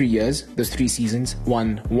those 3 years, those 3 seasons,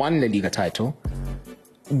 won 1 La Liga title.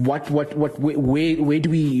 Where do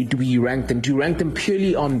we rank them? Do you rank them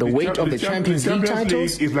purely on the weight of the Champions League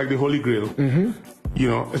titles? League is like the Holy Grail. Mm-hmm. You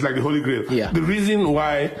know, it's like the Holy Grail. Yeah. The reason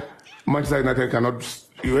why Manchester United cannot,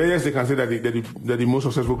 yes, they can say that they're the most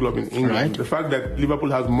successful club in England. Right. The fact that Liverpool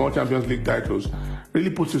has more Champions League titles really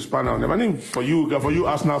puts a spanner on them. I think for you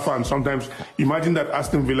Arsenal fans, sometimes imagine that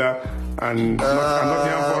Aston Villa and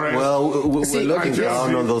Nottingham Forest. Well, we're looking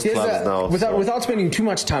down on those clubs now. Without spending too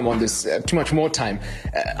much time on this, too much more time,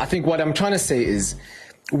 I think what I'm trying to say is,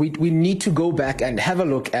 we need to go back and have a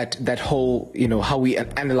look at that whole, how we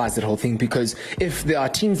analyze that whole thing, because if there are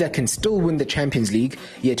teams that can still win the Champions League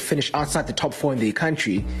yet finish outside the top 4 in their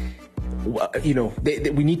country,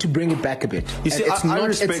 we need to bring it back a bit. You see, I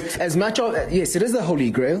respect... It's as much of, yes, it is the Holy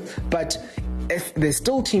Grail, but if there's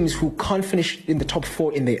still teams who can't finish in the top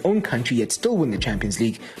 4 in their own country yet still win the Champions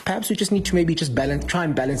League, perhaps we just need to maybe just try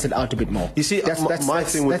and balance it out a bit more. You see, my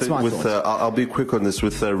thing with I'll be quick on this,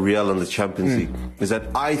 with Real and the Champions League, is that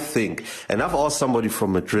I think, and I've asked somebody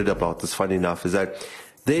from Madrid about this, funny enough, is that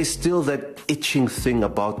there's still that itching thing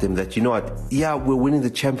about them that, we're winning the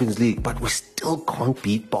Champions League, but we still can't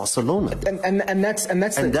beat Barcelona. And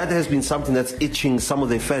that has been something that's itching some of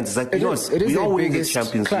their fans. It's like, we are winning the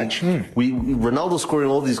Champions League. Ronaldo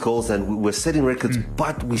scoring all these goals, and we're setting records,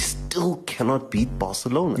 but we still cannot beat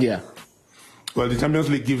Barcelona. Yeah. Well, the Champions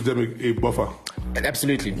League gives them a buffer.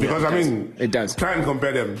 Absolutely. Because, it does. Try and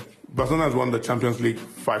compare them. Barcelona has won the Champions League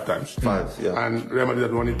 5 times. 5, yeah. And Real Madrid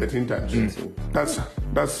has won it 13 times. That's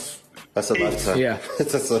a lifetime. Yeah.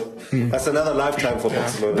 That's another lifetime for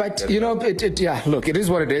Barcelona. But, look, it is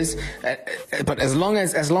what it is. But as long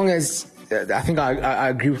as I think I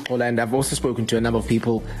agree with Paul, and I've also spoken to a number of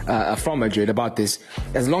people from Madrid about this.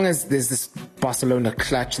 As long as there's this Barcelona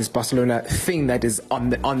clutch, this Barcelona thing that is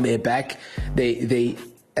on their back, they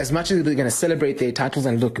as much as they're going to celebrate their titles,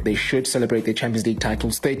 and look, they should celebrate their Champions League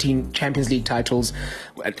titles, 13 Champions League titles,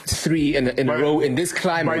 3 in a row in this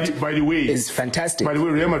climate. By the way, is fantastic. By the way,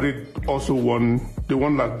 Real Madrid also won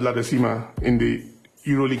La Decima in the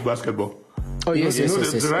EuroLeague basketball. Oh yes,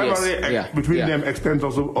 the rivalry between them extends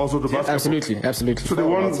also to basketball. Absolutely. So they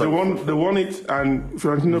won it, and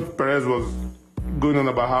Florentino Perez was going on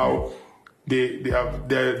about how they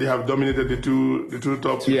have dominated the two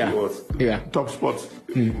top spots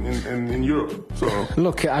in Europe. So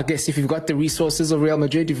look, I guess if you've got the resources of Real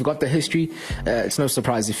Madrid, if you've got the history, it's no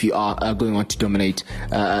surprise if you are going on to dominate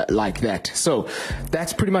like that. So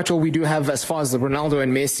that's pretty much all we do have as far as the Ronaldo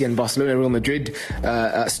and Messi and Barcelona Real Madrid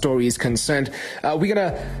story is concerned. We're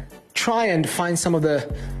gonna try and find some of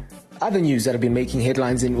the other news that have been making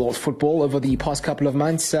headlines in world football over the past couple of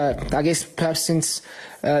months. I guess perhaps since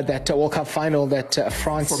that World Cup final that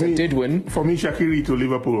France did win. For me, Shaqiri to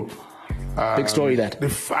Liverpool. Big story that. The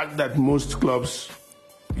fact that most clubs,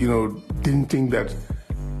 didn't think that,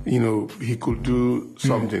 he could do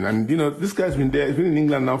something. And, this guy's been there. He's been in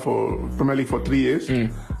England now for Premier League for 3 years.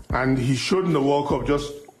 And he showed in the World Cup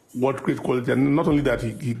just what great quality. And not only that,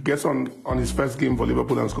 he gets on his first game for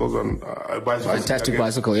Liverpool and scores on a bicycle. Fantastic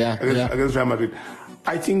bicycle, against Real Madrid.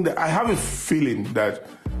 I think that I have a feeling that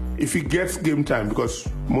if he gets game time, because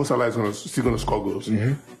Mo Salah is still going to score goals,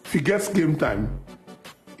 if he gets game time,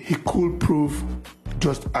 he could prove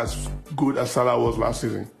just as good as Salah was last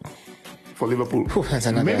season for Liverpool.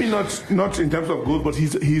 Maybe not in terms of goals, but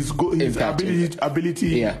his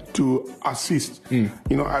ability to assist.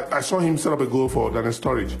 I saw him set up a goal for Daniel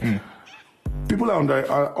Sturridge. People are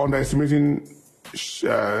underestimating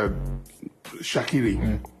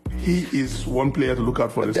Shaqiri. he is one player to look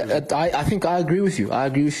out for this season. I think I agree with you. I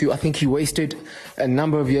think he wasted a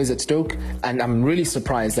number of years at Stoke, and I'm really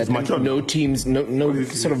surprised that no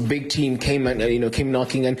sort of big team came and came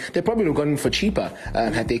knocking, and they probably would have gotten him for cheaper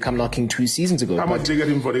had they come knocking 2 seasons ago. How much did they get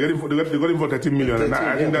him for? They got him for 13 million, and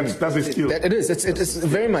I think that's a steal. It is. It's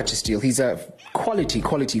very much a steal. He's a quality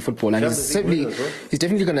footballer, and he's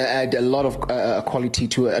definitely going to add a lot of quality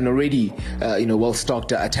to an already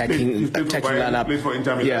well-stocked attacking lineup. Plays for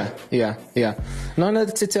Inter Milan. Yeah. No,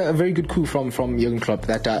 it's a very good coup from Jurgen Klopp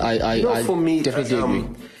that I definitely agree.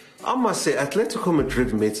 I must say, Atletico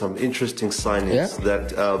Madrid made some interesting signings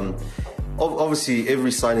that obviously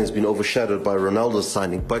every signing has been overshadowed by Ronaldo's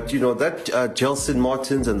signing, but that Gelson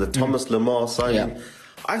Martins and the Thomas Lemar signing,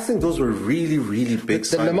 I think those were really, really big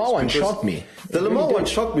signings. The Lemar one shocked me. The Lemar one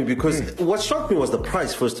shocked me because what shocked me was the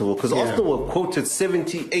price, first of all, because Arsenal were quoted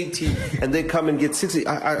 70, 80, and they come and get 60.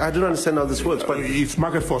 I don't understand how this works. But it's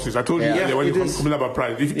market forces. I told you when you complain about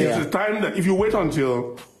price. It's the time that if you wait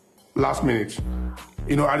until last minute,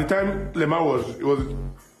 at the time Lemar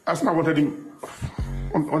Arsenal wanted him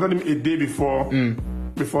a day before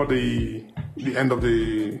the end of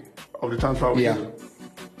the transfer window.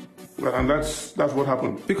 And that's what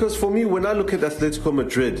happened. Because for me, when I look at Atletico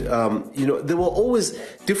Madrid, they were always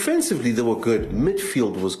defensively they were good,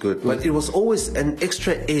 midfield was good, but it was always an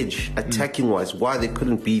extra edge attacking wise. Why they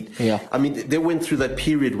couldn't beat? I mean, they went through that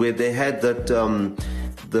period where they had that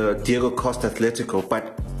the Diego Costa Atletico,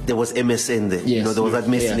 but there was MSN there. There was that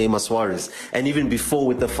Messi, Neymar, Suarez, and even before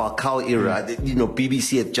with the Falcao era,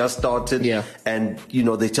 BBC had just started, and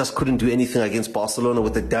they just couldn't do anything against Barcelona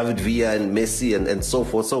with the David Villa and Messi and so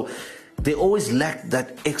forth. So they always lacked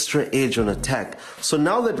that extra edge on attack. So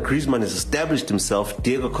now that Griezmann has established himself,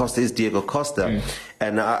 Diego Costa is Diego Costa,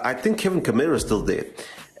 and I think Kevin Kamara is still there.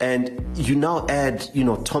 And you now add,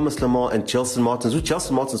 Thomas Lemar and Gelson Martins, which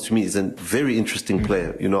Gelson Martins to me is a very interesting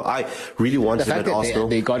player. I really wanted him at Arsenal.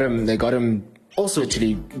 They got him. Also,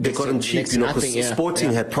 they got him cheap, because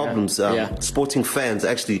Sporting had problems. Sporting fans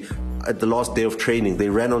actually, at the last day of training, they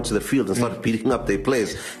ran onto the field and started beating up their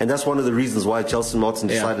players. And that's one of the reasons why Gelson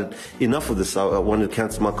Martins decided enough of this. I wanted to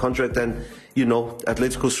cancel my contract. And,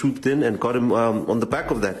 Atletico swooped in and got him on the back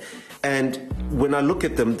of that. And when I look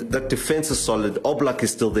at them, that defense is solid. Oblak is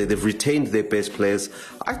still there. They've retained their best players.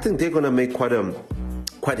 I think they're going to make quite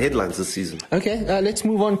headlines this season. Okay, let's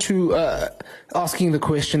move on to asking the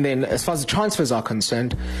question then, as far as the transfers are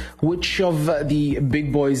concerned, which of the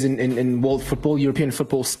big boys in world football, European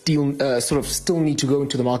football, still need to go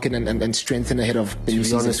into the market and strengthen ahead of the new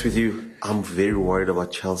season? To be honest with you, I'm very worried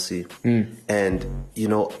about Chelsea. And,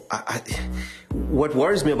 what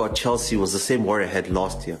worries me about Chelsea was the same worry I had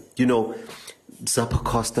last year.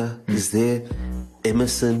 Zappacosta is there,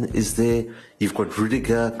 Emerson is there, you've got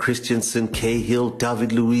Rudiger, Christensen, Cahill,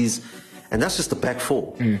 David Luiz, and that's just the back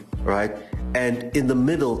four, right? And in the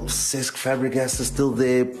middle, Cesc Fabregas is still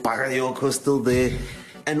there, Bakayoko is still there,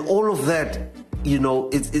 and all of that,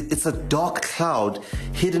 it's a dark cloud.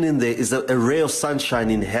 Hidden in there is a ray of sunshine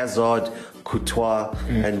in Hazard, Courtois,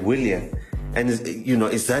 and Willian. And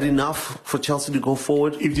is that enough for Chelsea to go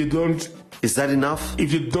forward? If they don't, is that enough?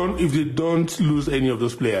 If they don't lose any of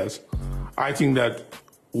those players, I think that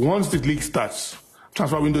once the league starts,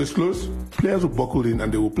 transfer window is closed, players will buckle in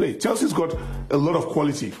and they will play. Chelsea's got a lot of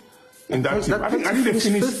quality in that team. I think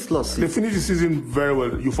they finished the season very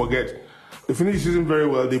well. You forget. They finished the season very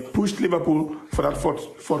well. They pushed Liverpool for that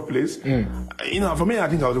fourth place. For me, I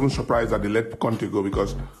think I was even surprised that they let Conte go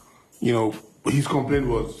because, his complaint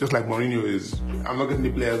was just like Mourinho is, I'm not getting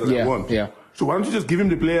the players that I want. So why don't you just give him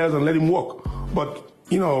the players and let him walk? But,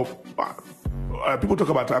 people talk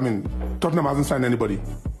about, Tottenham hasn't signed anybody.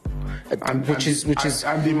 And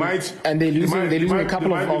they might, and they're losing a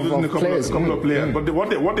couple of players. But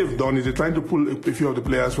what they've done is they're trying to pull a few of the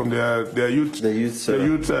players from their youth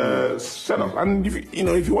setup. And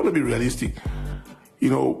if you want to be realistic,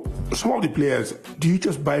 some of the players, do you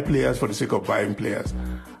just buy players for the sake of buying players?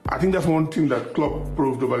 I think that's one thing that Klopp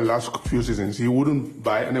proved over the last few seasons. He wouldn't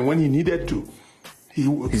buy, and then when he needed to,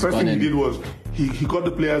 first thing he did was he got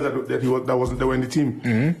the players that were in the team,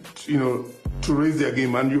 to raise their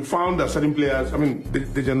game. And you found that certain players,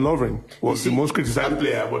 Dejan Lovren was the most criticized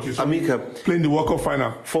player, but you saw playing the World Cup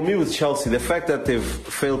final. For me with Chelsea, the fact that they've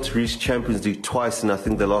failed to reach Champions League twice in I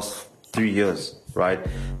think the last 3 years, right?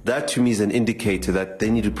 That to me is an indicator that they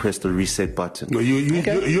need to press the reset button. No, you're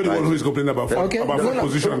the one who is complaining about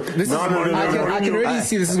position. I can already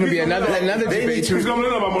see this is going to be another debate.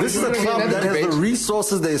 This is a club that has the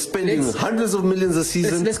resources. They're spending hundreds of millions a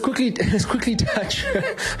season. Let's quickly touch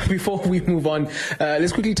before we move on.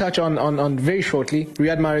 Let's quickly touch on very shortly.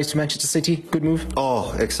 Riyad Mahrez to Manchester City. Good move.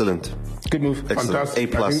 Oh, excellent. Good move.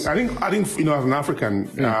 Fantastic. A+. I think as an African,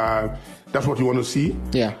 that's what you want to see.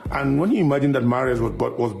 Yeah. And when you imagine that Mahrez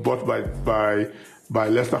was bought by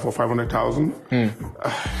Leicester for 500,000,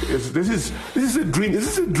 this is a dream.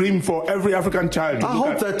 This is a dream for every African child. I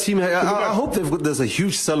hope that team. I hope there's a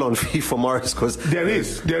huge sell-on fee for Mahrez, because there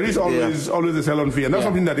is always a sell-on fee, and that's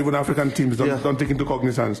something that even African teams don't take into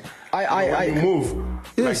cognizance. I move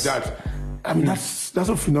like that. I mean, that's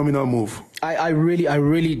a phenomenal move. I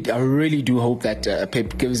really do hope that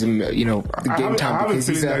Pep gives him, the game time, because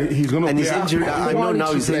he's going to play. And he's injured. I know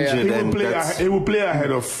now he's injured. He will play ahead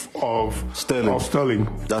of Sterling.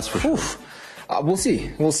 That's for sure. We'll see.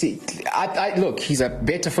 Look, he's a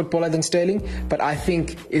better footballer than Sterling, but I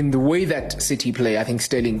think in the way that City play, I think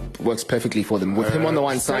Sterling works perfectly for them. With him on the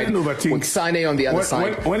one side, with Sane on the other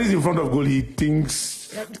side. When he's in front of goal, he thinks.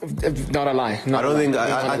 Not a lie.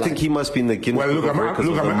 I think he must be in the Guinness Book of Records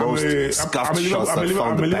of the most scuffed shots that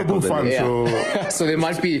found the back of the net. So there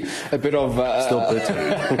might be a bit of still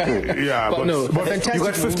better. Yeah, but fantastic. You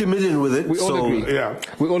got 50 million with it. We all agree. Yeah,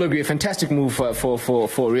 we all agree. A fantastic move for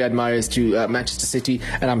Riyad Mahrez to Manchester City,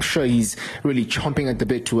 and I'm sure he's really chomping at the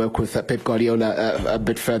bit to work with Pep Guardiola a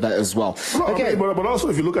bit further as well. Okay, but also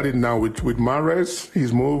if you look at it now with Mahrez,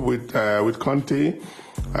 his move with Conte.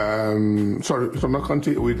 Not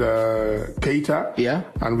Conte, with Keita,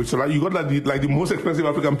 and with Salah. You got like the most expensive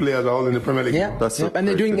African players are all in the Premier League. Yeah, and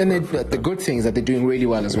they're doing, the good things that they're doing really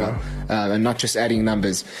well as well, and not just adding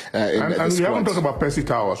numbers. And we haven't talked about Percy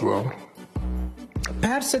Tau as well.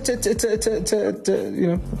 Perhaps it's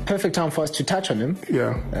a perfect time for us to touch on him.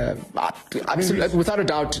 Yeah, absolutely, without a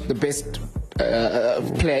doubt, the best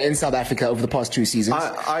player in South Africa over the past 2 seasons.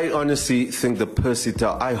 I honestly think the Percy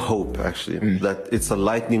Tau, I hope actually that it's a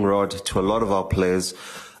lightning rod to a lot of our players.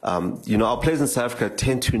 Our players in South Africa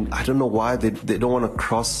tend to, I don't know why, they don't want to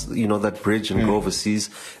cross, that bridge and go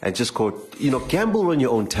overseas and just go, gamble on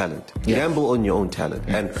your own talent. Yeah. Gamble on your own talent.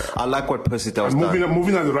 Yeah. And I like what Percy Tau has done.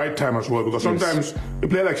 Moving at the right time as well, because sometimes a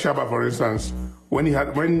player like Shaba, for instance, when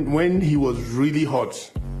he was really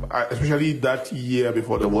hot, especially that year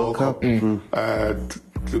before the World Cup,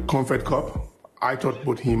 the Confed Cup, I thought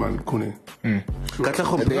both him and Kune. Even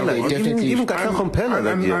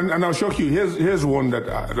Katlego and I'll shock you. Here's one that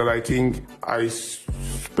I think I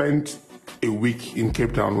spent a week in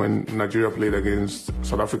Cape Town when Nigeria played against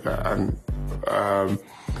South Africa, and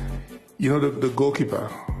the goalkeeper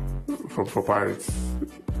for Pirates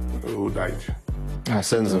who died.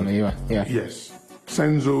 Senzo. Yeah. Yes,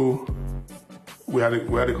 Senzo. We had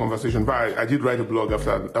a conversation, but I did write a blog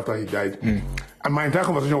after he died, and my entire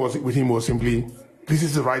conversation with him was simply, this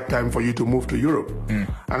is the right time for you to move to Europe. And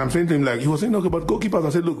I'm saying to him, he was saying, about goalkeepers. I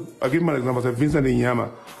said, look, I'll give him an example. I said, Vincent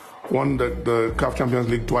Inyama won the CAF Champions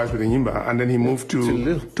League twice with Enyimba, and then he moved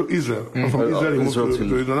to Israel. And from Israel, he moved to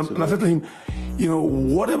Israel. And I said to him,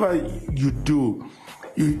 whatever you do,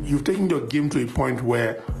 you've taken your game to a point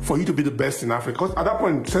where, for you to be the best in Africa, because at that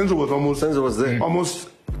point, Senzo was there. Almost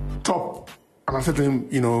top. And I said to him,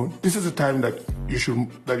 this is the time that you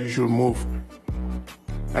should move.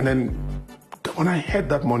 And then when I heard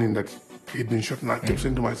that morning that he'd been shot, and I kept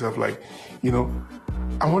saying to myself, I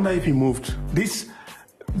wonder if he moved. This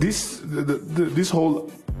whole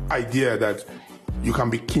idea that you can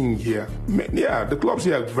be king here. Yeah, the clubs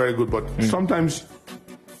here are very good, but sometimes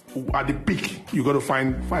at the peak you got to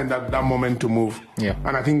find that moment to move. Yeah.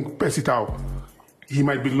 And I think Percy Tau, he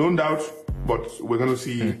might be loaned out, but we're going to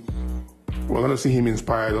see. We're going to see him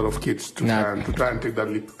inspire a lot of kids to try and take that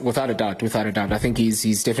leap. Without a doubt. I think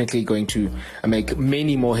he's definitely going to make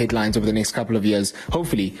many more headlines over the next couple of years,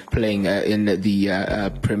 hopefully playing in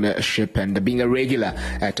the Premiership and being a regular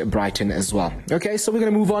at Brighton as well. Okay, so we're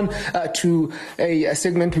going to move on to a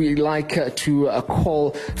segment we like to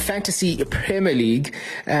call Fantasy Premier League.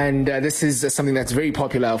 And this is something that's very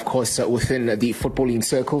popular, of course, within the footballing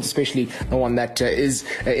circles, especially the one that is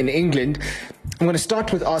in England. I'm going to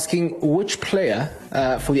start with asking, which player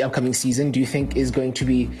for the upcoming season do you think is going to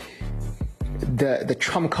be the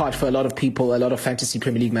trump card for a lot of people, a lot of fantasy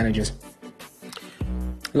Premier League managers?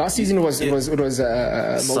 Last season it was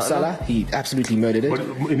Mo Salah. He absolutely murdered it. But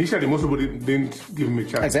initially, most people didn't give him a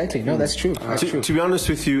chance. Exactly. No, that's true. To be honest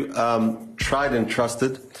with you, tried and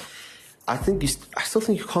trusted. I still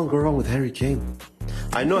think you can't go wrong with Harry Kane.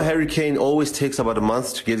 I know Harry Kane always takes about a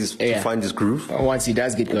month to get to find his groove. Once he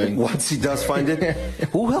does get going. Once he does find it.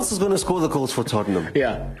 Who else is going to score the goals for Tottenham?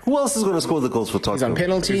 Yeah. Who else is going to score the goals for Tottenham? He's on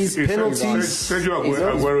penalties. He's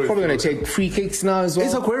Probably going to take free kicks now as well.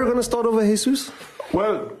 Is Aguero going to start over Jesus?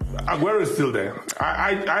 Well, Aguero is still there.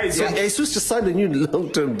 So Jesus just signed a new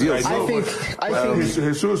long-term deal. I think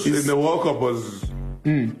Jesus in the World Cup was.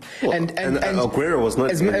 And Aguero was not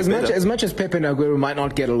as much as Pep and Aguero might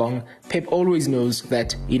not get along. Pep always knows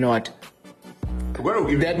that, you know what,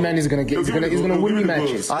 that man is going to win me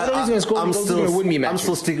matches. He's going to win me matches. I'm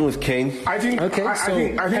still sticking with Kane. I think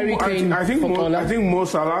Mo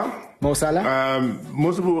Salah.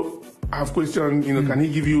 Most people have questioned, can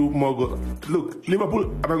he give you more goals? Look, Liverpool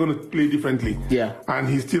are not going to play differently. Yeah. And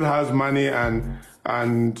he still has Mane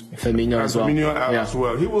and Firmino as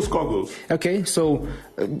well. He will score goals. Okay, so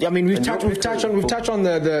we've touched on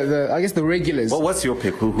the I guess the regulars. Well, what's your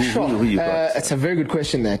pick? Who you got? It's a very good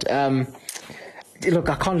question. That look,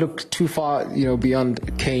 I can't look too far,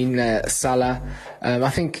 beyond Kane, Salah.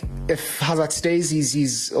 I think if Hazard stays,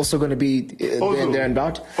 he's also going to be there and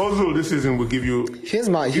about. Also, this season will give you. Here's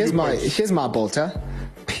my bolter,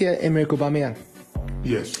 Pierre-Emerick Aubameyang.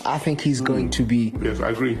 Yes. I think he's going to be. Yes, I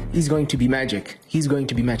agree. He's going to be magic. He's going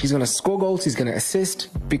to score goals. He's going to assist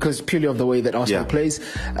because purely of the way that Arsenal plays.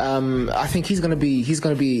 I think he's going to be.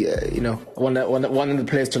 One of the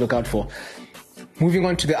players to look out for. Moving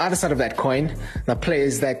on to the other side of that coin, the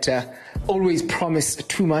players that always promise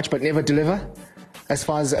too much but never deliver, as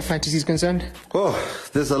far as fantasy is concerned. Oh,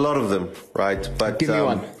 there's a lot of them, right? But give me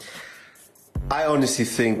one. I honestly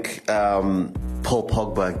think Paul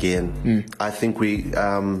Pogba again. I think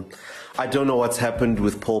I don't know what's happened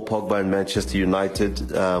with Paul Pogba in Manchester United,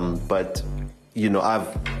 but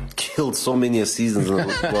I've killed so many seasons in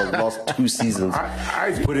the last 2 seasons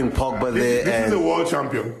putting Pogba there. This is the world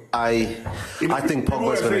champion. I think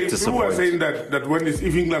Pogba's going to disappoint. People were saying that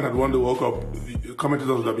if England had won the World Cup,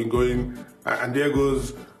 commentators would have been going, and there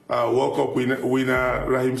goes World Cup winner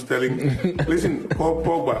Raheem Sterling. Listen,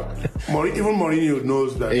 Pogba, even Mourinho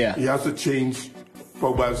knows that he has to change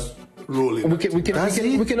Pogba's role.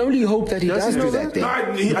 We can only hope that he does do that.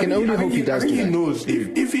 We can only hope he does do that. He knows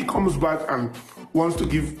if he comes back and wants to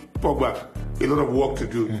give Pogba a lot of work to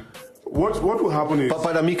do. What will happen is...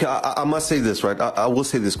 But Amika, I must say this, right? I will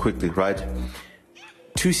say this quickly, right?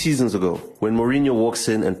 2 seasons ago, when Mourinho walks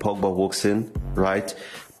in and Pogba walks in, right?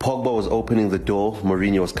 Pogba was opening the door,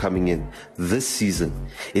 Mourinho was coming in. This season,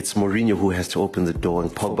 it's Mourinho who has to open the door and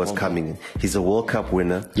Pogba's coming in. He's a World Cup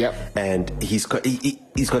winner. Yep. And he's got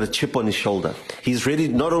a chip on his shoulder. He's ready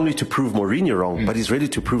not only to prove Mourinho wrong, but he's ready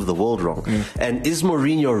to prove the world wrong. And is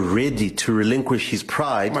Mourinho ready to relinquish his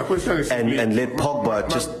pride and let Pogba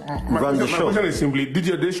just run the show? My question is simply,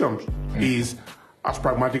 Didier Deschamps is as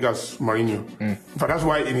pragmatic as Mourinho. But that's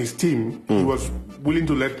why in his team, he was willing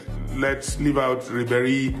to let's leave out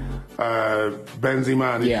Ribéry,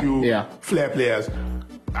 Benzema, and a few flair players.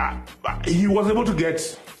 He was able to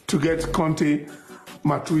get Conte,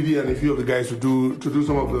 Matuidi, and a few of the guys to do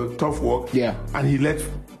some of the tough work. Yeah. And he let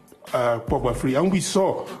Pogba free. And we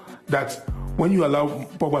saw that when you allow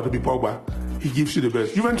Pogba to be Pogba, he gives you the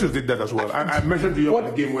best. Juventus did that as well. I mentioned to you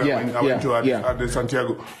about the game where I went to at the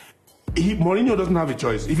Santiago. Mourinho doesn't have a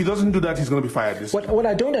choice. If he doesn't do that, he's going to be fired. What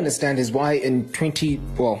I don't understand is why in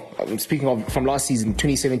I'm speaking of from last season,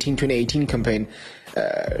 2017-2018 campaign,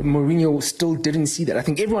 Mourinho still didn't see that. I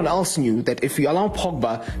think everyone else knew that if you allow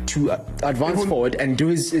Pogba to advance forward and do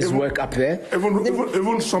his work up there...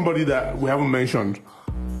 Even somebody that we haven't mentioned,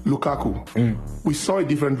 Lukaku. We saw a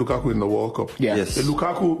different Lukaku in the World Cup. Yeah. Yes. The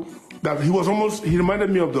Lukaku... that he reminded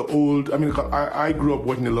me of the old. I mean, I grew up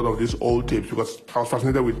watching a lot of these old tapes because I was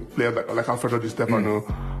fascinated with players like Alfredo Di Stefano,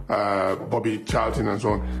 Bobby Charlton, and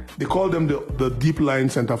so on. They called them the deep line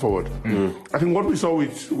centre forward. I think what we saw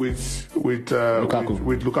with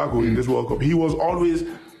Lukaku in this World Cup, he was always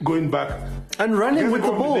going back and running with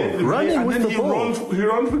the ball, He runs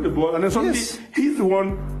with the ball, and then suddenly he's the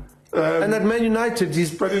one. And at Man United,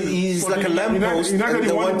 he's like a lamppost, and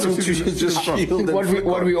they want him to just shield.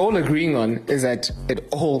 What we all agreeing on is that it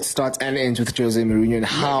all starts and ends with Jose Mourinho and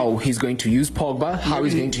how he's going to use Pogba, how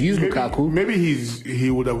he's going to use Lukaku. Maybe he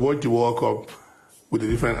would have watched the World Cup with a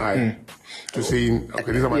different eye to see,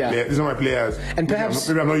 okay, these are my players. And perhaps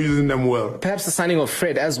maybe I'm not using them well. Perhaps the signing of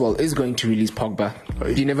Fred as well is going to release Pogba.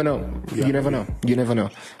 You never know. You never know.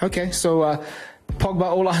 Okay, so Pogba,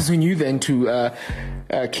 all eyes on you then to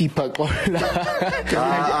keep all the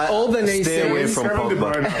naysayers. Stay away from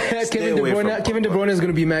Pogba. Kevin De Bruyne is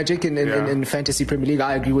going to be magic in Fantasy Premier League.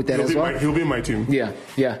 I agree with that as well. He'll be in my team.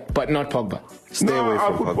 Yeah, but not Pogba. Stay away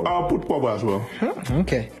from Pogba. I'll put Pogba as well.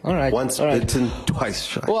 Okay, all right. Once bitten, twice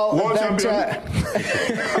shy. Well, World champion.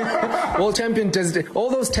 World champion does all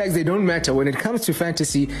those tags. They don't matter when it comes to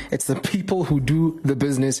fantasy. It's the people who do the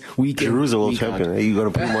business week in. Giroud's a world champion. You got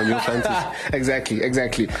to put him on your fantasy.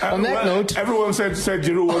 Exactly. On that note, everyone said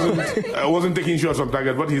Giroud wasn't taking shots on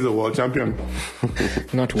target, but he's a world champion.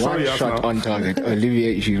 Not one shot on target.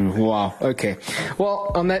 Olivier Giroud. Wow. Okay. Well,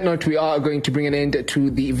 on that note, we are going to bring an end to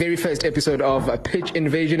the very first episode of Pitch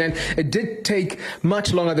Invasion, and it did take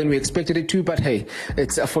much longer than we expected it to. But hey,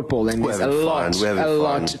 it's a football, and there's a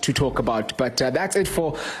lot to talk about. But that's it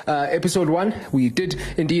for episode 1. We did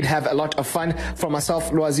indeed have a lot of fun. From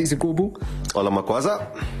myself, Lwazi Zikubu. Ola Makwaza.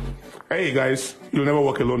 Hey guys, you'll never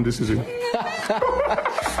walk alone this season.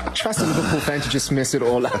 Trust a Liverpool fan to just mess it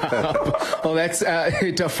all up. Well, that's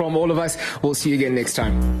it from all of us. We'll see you again next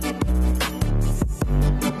time.